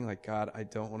praying, like, God, I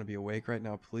don't want to be awake right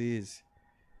now. Please.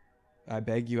 I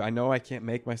beg you. I know I can't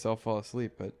make myself fall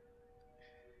asleep, but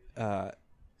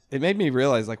it made me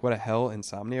realize like what a hell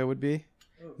insomnia would be.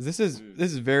 This is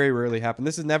very rarely happened.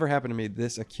 This has never happened to me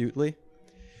this acutely.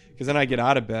 Because then I get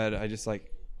out of bed,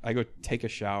 I go take a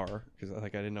shower because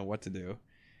like I didn't know what to do.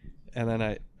 And then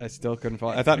I still couldn't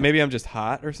fall. I thought maybe I'm just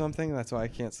hot or something. That's why I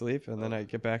can't sleep. And then I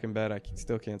get back in bed. I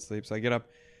still can't sleep. So I get up,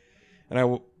 and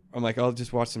I'm like, I'll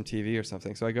just watch some TV or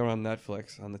something. So I go on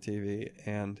Netflix on the TV,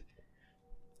 and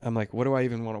I'm like, what do I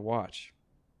even want to watch?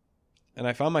 And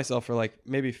I found myself for like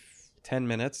maybe 10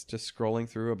 minutes just scrolling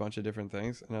through a bunch of different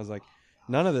things. And I was like,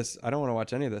 none of this. I don't want to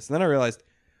watch any of this. And then I realized,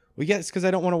 well, yeah, it's because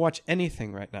I don't want to watch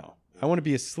anything right now. I want to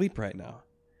be asleep right now.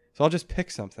 So I'll just pick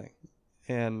something.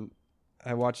 And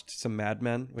I watched some Mad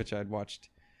Men, which I'd watched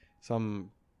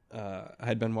some. I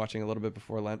had been watching a little bit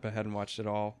before Lent, but hadn't watched it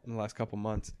all in the last couple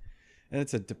months. And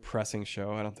it's a depressing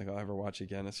show. I don't think I'll ever watch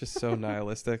again. It's just so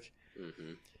nihilistic.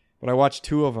 Mm-hmm. But I watched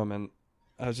 2 of them, and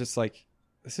I was just like,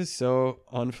 this is so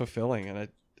unfulfilling. And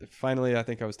finally, I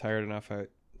think I was tired enough. I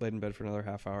laid in bed for another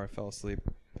half hour. I fell asleep.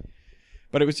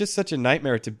 But it was just such a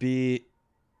nightmare to be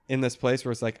in this place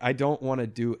where it's like, I don't want to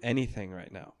do anything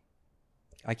right now.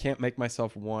 I can't make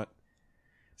myself want.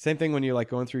 Same thing when you're like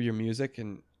going through your music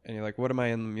and you're like, what am I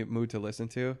in the mood to listen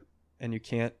to? And you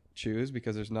can't choose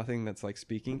because there's nothing that's like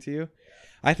speaking to you.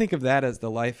 I think of that as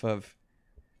the life of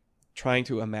trying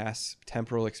to amass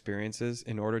temporal experiences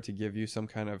in order to give you some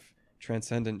kind of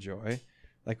transcendent joy.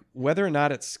 Like whether or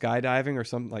not it's skydiving or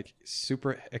some like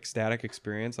super ecstatic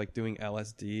experience, like doing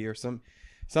LSD or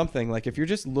something, like if you're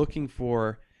just looking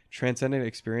for transcendent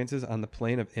experiences on the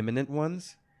plane of imminent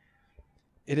ones,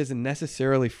 it is a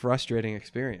necessarily frustrating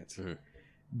experience. Mm-hmm.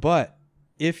 But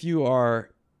if you are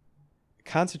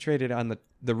concentrated on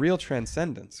the real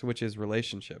transcendence, which is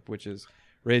relationship, which is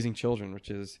raising children, which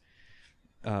is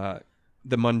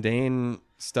the mundane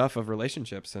stuff of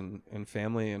relationships and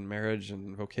family and marriage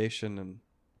and vocation and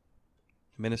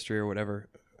ministry or whatever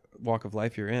walk of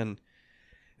life you're in,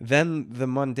 then the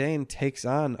mundane takes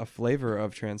on a flavor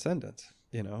of transcendence,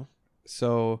 you know?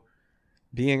 So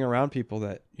being around people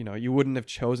that, you know, you wouldn't have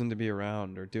chosen to be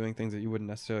around or doing things that you wouldn't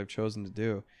necessarily have chosen to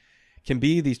do can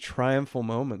be these triumphal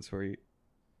moments where you,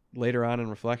 later on in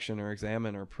reflection or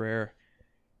examine or prayer,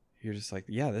 you're just like,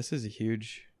 yeah, this is a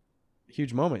huge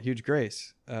moment, huge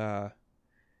grace to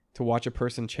watch a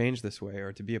person change this way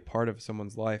or to be a part of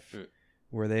someone's life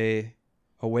where they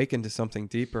awaken to something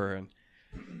deeper.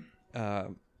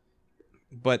 And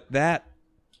but that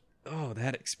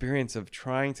experience of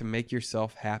trying to make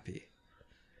yourself happy,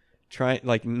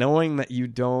 knowing that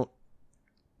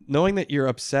you're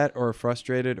upset or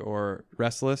frustrated or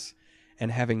restless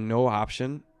and having no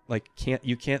option, like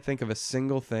you can't think of a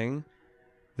single thing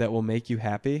that will make you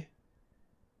happy.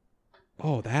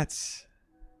 Oh, that's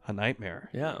a nightmare.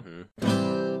 Yeah.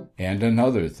 Mm-hmm. And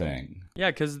another thing.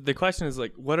 Yeah, because the question is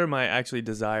like, what am I actually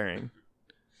desiring?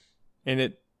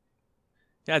 And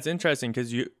it's interesting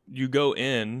because you go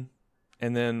in,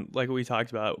 and then like we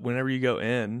talked about, whenever you go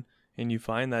in and you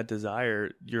find that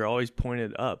desire, you're always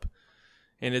pointed up.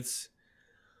 And it's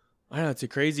a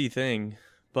crazy thing,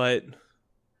 but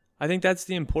I think that's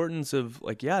the importance of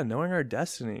knowing our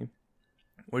destiny.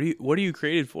 What are you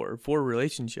created for? For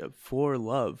relationship, for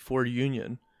love, for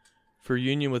union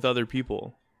with other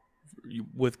people,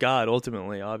 with God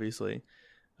ultimately, obviously.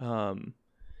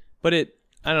 But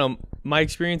I don't know, my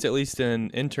experience, at least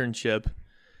in internship,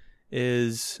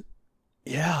 is,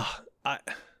 I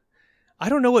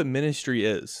don't know what ministry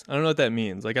is. I don't know what that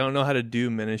means. Like, I don't know how to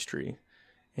do ministry.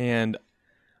 And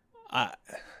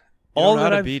All that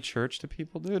to be church to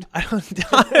people, dude. I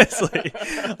don't, honestly,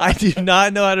 I do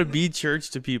not know how to be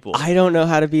church to people. I don't know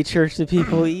how to be church to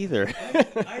people either.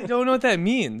 I don't know what that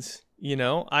means. You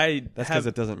know, That's because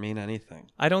it doesn't mean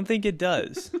anything. I don't think it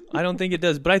does.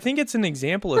 But I think it's an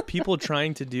example of people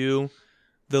trying to do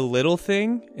the little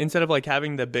thing instead of like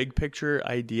having the big picture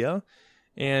idea.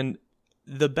 And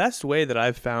the best way that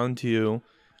I've found to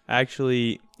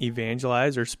actually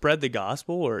evangelize or spread the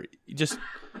gospel or just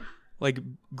like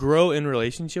grow in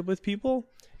relationship with people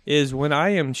is when I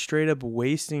am straight up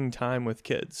wasting time with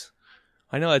kids.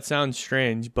 I know that sounds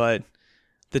strange, but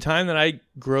the time that I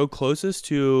grow closest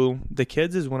to the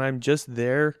kids is when I'm just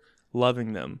there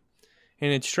loving them.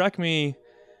 And it struck me,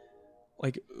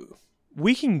 like,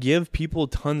 we can give people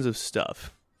tons of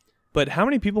stuff, but how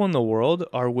many people in the world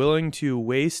are willing to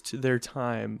waste their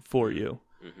time for you?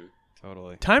 Mm-hmm.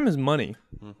 Totally. Time is money.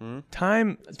 Mm-hmm.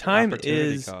 Time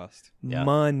is cost.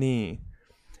 money.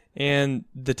 And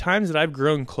the times that I've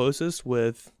grown closest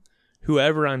with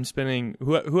whoever I'm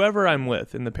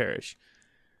with in the parish,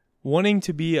 wanting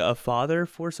to be a father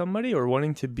for somebody or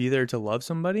wanting to be there to love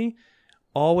somebody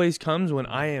always comes when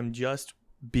I am just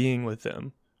being with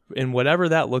them and whatever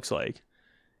that looks like.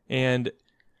 And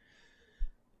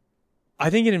I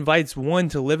think it invites one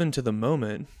to live into the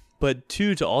moment, but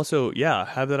two to also,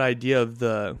 have that idea of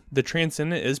the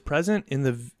transcendent is present in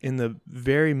the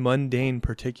very mundane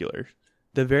particular.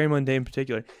 The very mundane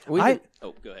particular. Go ahead.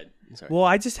 Sorry. Well,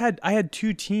 I had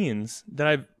two teens that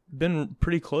I've been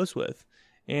pretty close with.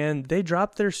 And they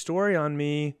dropped their story on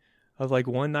me of like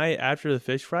one night after the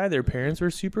fish fry, their parents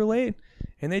were super late.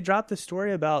 And they dropped the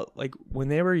story about like when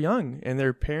they were young and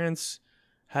their parents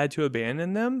had to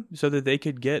abandon them so that they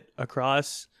could get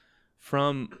across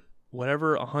from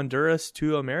whatever Honduras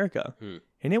to America.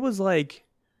 And it was like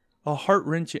it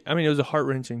was a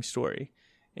heart-wrenching story.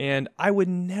 And I would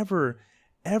never,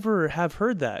 ever have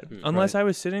heard that unless I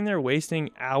was sitting there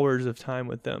wasting hours of time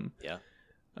with them. Yeah.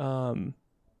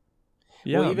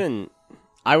 Yeah.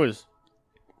 Well,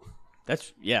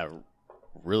 that's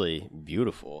really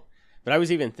beautiful. But I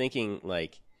was even thinking,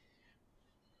 like,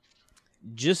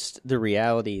 just the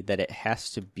reality that it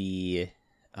has to be,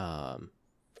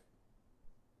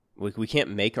 we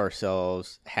can't make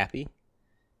ourselves happy,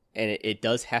 and it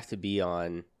does have to be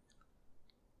on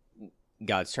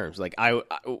God's terms. Like,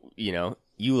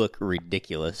 you look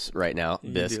ridiculous right now,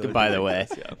 Bisk, by the way.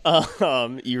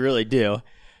 You really do.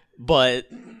 But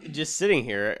just sitting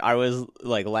here, I was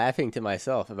like laughing to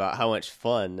myself about how much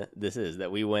fun this is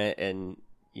that we went and,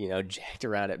 jacked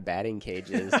around at batting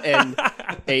cages and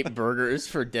ate burgers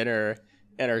for dinner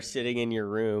and are sitting in your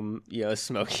room,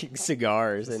 smoking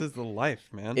cigars. This is the life,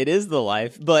 man. It is the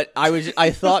life. But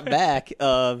I thought back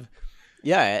of,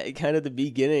 kind of the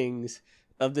beginnings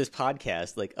of this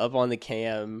podcast, like up on the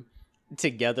cam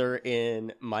together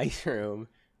in my room,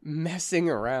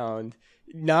 messing around.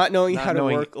 Not knowing how to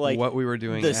work like what we were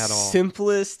doing the at all.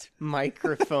 Simplest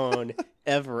microphone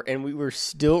ever, and we were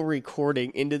still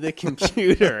recording into the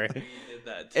computer. We did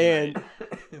that and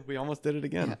we almost did it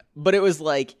again. But it was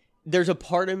like there's a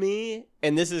part of me,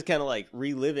 and this is kind of like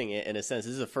reliving it in a sense.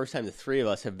 This is the first time the three of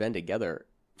us have been together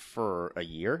for a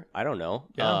year. I don't know,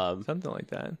 something like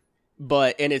that.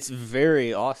 And it's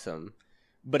very awesome.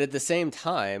 But at the same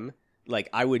time, like,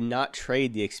 I would not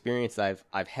trade the experience I've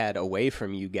had away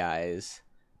from you guys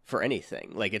for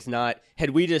anything. Like, it's not,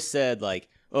 had we just said like,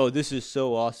 oh, this is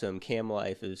so awesome, Cam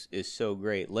Life is so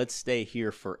great, let's stay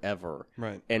here forever,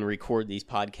 right, and record these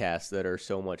podcasts that are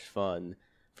so much fun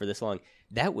for this long,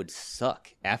 that would suck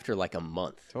after like a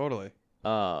month. Totally.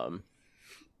 And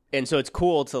so it's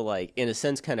cool to, like, in a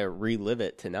sense, kind of relive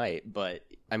it tonight. But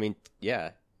I mean,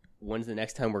 when's the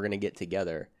next time we're gonna get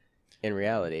together in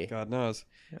reality? God knows.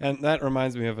 And that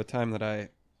reminds me of a time that I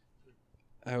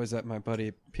was at my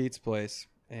buddy Pete's place,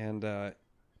 and it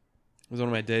was one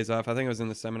of my days off. I think I was in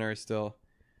the seminary still.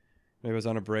 Maybe I was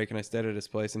on a break, and I stayed at his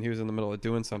place, and he was in the middle of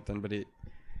doing something, but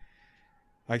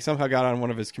I somehow got on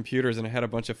one of his computers, and I had a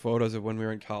bunch of photos of when we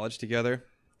were in college together,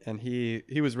 and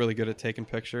he was really good at taking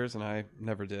pictures, and I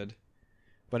never did.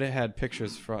 But it had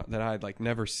pictures that I'd like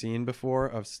never seen before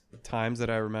of times that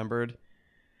I remembered.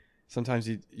 Sometimes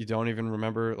you don't even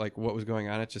remember like what was going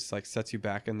on. It just like sets you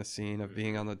back in the scene of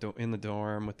being in the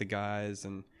dorm with the guys,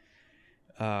 and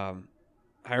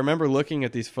I remember looking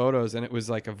at these photos, and it was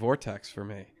like a vortex for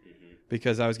me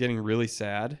because I was getting really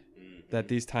sad that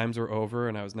these times were over,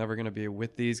 and I was never going to be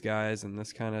with these guys in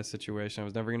this kind of situation. I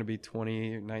was never going to be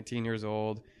 19 years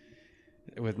old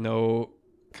with no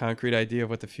concrete idea of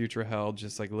what the future held,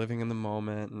 just like living in the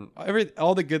moment and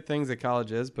all the good things that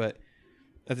college is. But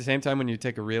at the same time, when you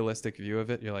take a realistic view of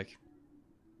it, you're like,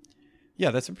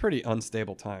 yeah, that's a pretty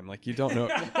unstable time. Like, you don't know,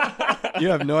 you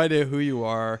have no idea who you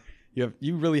are.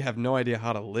 You really have no idea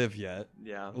how to live yet.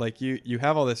 Yeah. Like you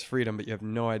have all this freedom, but you have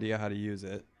no idea how to use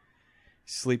it.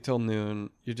 Sleep till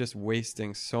noon. You're just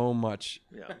wasting so much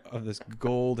of this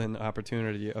golden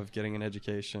opportunity of getting an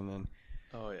education, and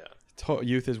Oh yeah.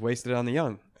 Youth is wasted on the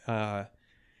young. But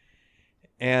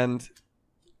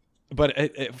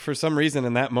for some reason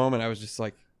in that moment, I was just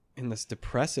like in this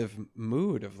depressive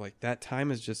mood of like, that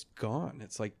time is just gone.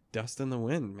 It's like dust in the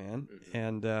wind, man.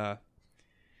 And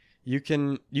you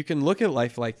can look at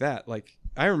life like that. Like,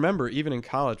 I remember even in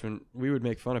college when we would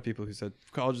make fun of people who said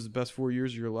college is the best 4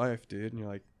 years of your life, dude. And you're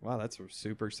like, wow, that's a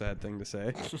super sad thing to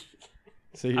say.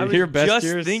 So I was your best just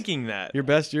years, thinking that. your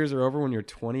best years are over when you're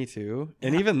 22.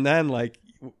 And even then, like,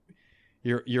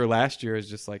 your last year is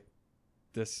just like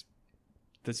this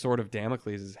sort of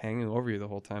Damocles is hanging over you the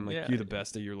whole time. Like, you, the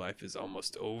best of your life is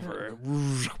almost over.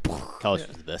 College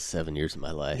was the best 7 years of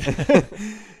my life.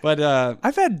 But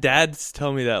I've had dads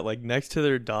tell me that, like, next to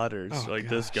their daughters. Oh, like,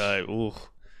 this guy, ooh,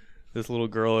 this little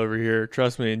girl over here.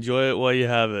 Trust me, enjoy it while you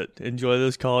have it. Enjoy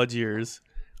those college years.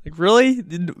 Like, really?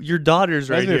 Your daughters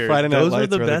right Reminds me of here. Friday Night Those were Lights,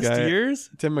 the where the best guy- years?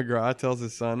 Tim McGraw tells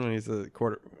his son when he's a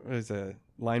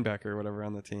linebacker or whatever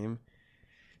on the team,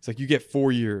 it's like, you get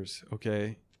 4 years,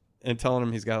 okay? And telling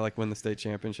him he's got to like win the state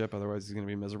championship, otherwise he's going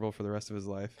to be miserable for the rest of his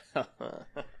life.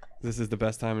 This is the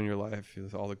best time in your life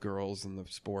with all the girls and the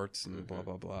sports and blah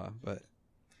blah blah. But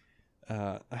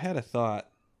I had a thought.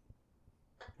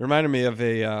 It reminded me of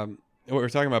what we were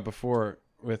talking about before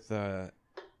with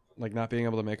like not being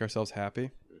able to make ourselves happy.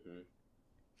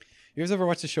 You guys ever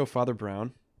watch the show Father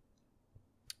Brown?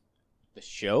 The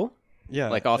show? Yeah,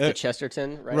 Like off the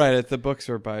Chesterton, right? Right, the books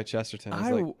are by Chesterton.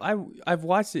 It's I've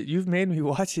watched it. You've made me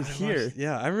watch it here.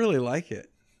 Yeah, I really like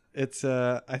it. It's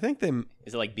I think they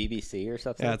Is it like BBC or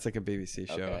something? yeah, it's like a BBC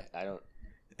show. Okay, I don't.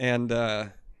 And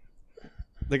the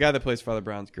guy that plays Father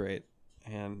Brown's great.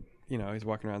 And you know, he's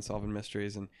walking around solving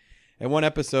mysteries, and in one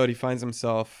episode he finds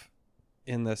himself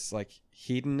in this like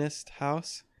hedonist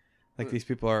house. Like these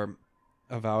people are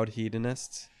avowed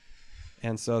hedonists.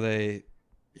 And so they,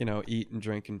 you know, eat and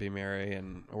drink and be merry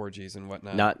and orgies and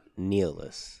whatnot. Not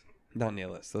nihilists. Not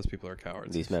nihilists. Those people are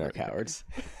cowards. These men are cowards.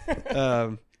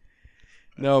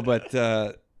 No, but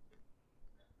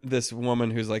this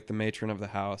woman who's like the matron of the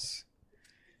house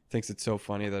thinks it's so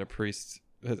funny that a priest,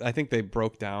 I think they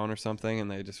broke down or something and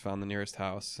they just found the nearest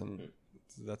house, and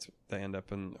that's they end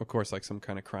up in, of course, like some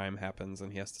kind of crime happens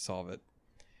and he has to solve it.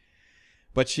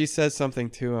 But she says something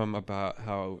to him about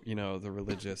how, you know, the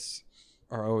religious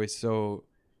are always so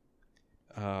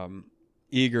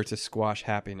eager to squash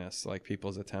happiness, like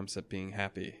people's attempts at being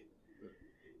happy.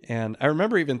 And I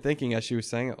remember even thinking as she was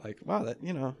saying it, like, wow, that,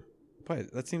 you know, boy,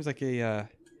 that seems like a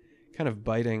kind of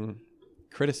biting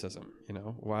criticism, you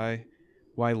know, why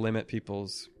limit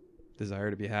people's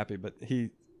desire to be happy? But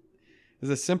he is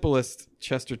the simplest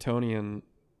Chestertonian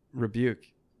rebuke.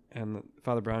 And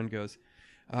Father Brown goes,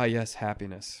 ah, yes,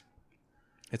 happiness.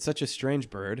 It's such a strange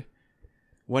bird.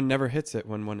 One never hits it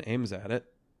when one aims at it.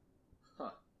 Huh.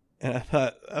 And I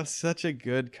thought, that's such a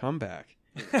good comeback.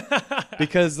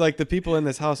 Because like the people in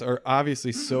this house are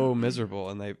obviously so miserable,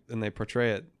 and they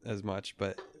portray it as much,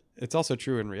 but it's also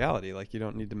true in reality. Like, you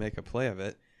don't need to make a play of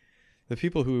it. The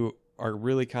people who are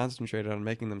really concentrated on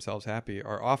making themselves happy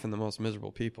are often the most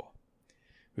miserable people,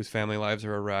 whose family lives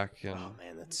are a wreck. And, Oh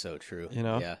man, that's so true. You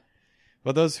know? Yeah.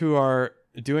 but those who are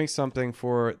doing something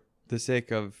for the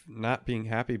sake of not being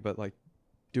happy, but like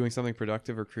doing something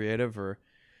productive or creative or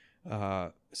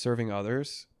serving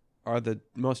others, are the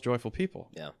most joyful people.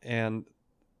 Yeah. And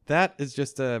that is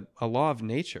just a law of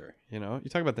nature. You know, you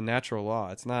talk about the natural law.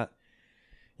 It's not,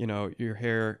 you know, your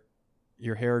hair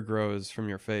grows from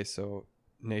your face, so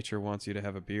nature wants you to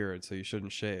have a beard, so you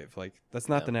shouldn't shave. Like, that's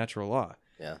not the natural law.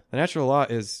 Yeah. The natural law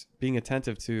is being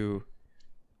attentive to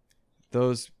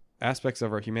those aspects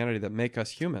of our humanity that make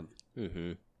us human,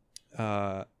 Mm-hmm.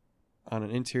 on an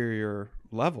interior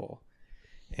level.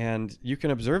 And you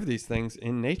can observe these things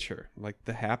in nature. Like,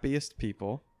 the happiest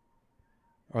people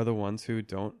are the ones who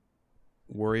don't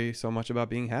worry so much about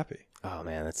being happy. Oh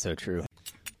man, that's so true.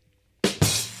 Are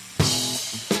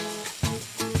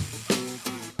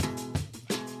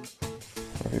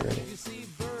you ready?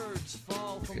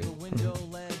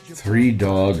 Three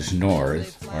Dogs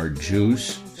North are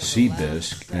Juice,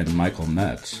 Seabisc, and Michael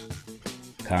Metz.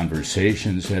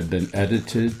 Conversations have been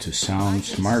edited to sound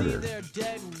smarter.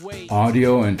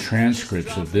 Audio and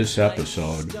transcripts of this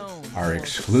episode are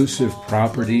exclusive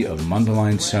property of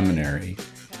Mundelein Seminary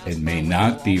and may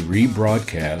not be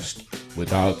rebroadcast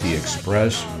without the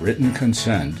express written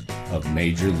consent of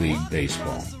Major League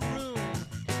Baseball.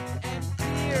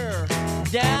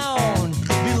 Down.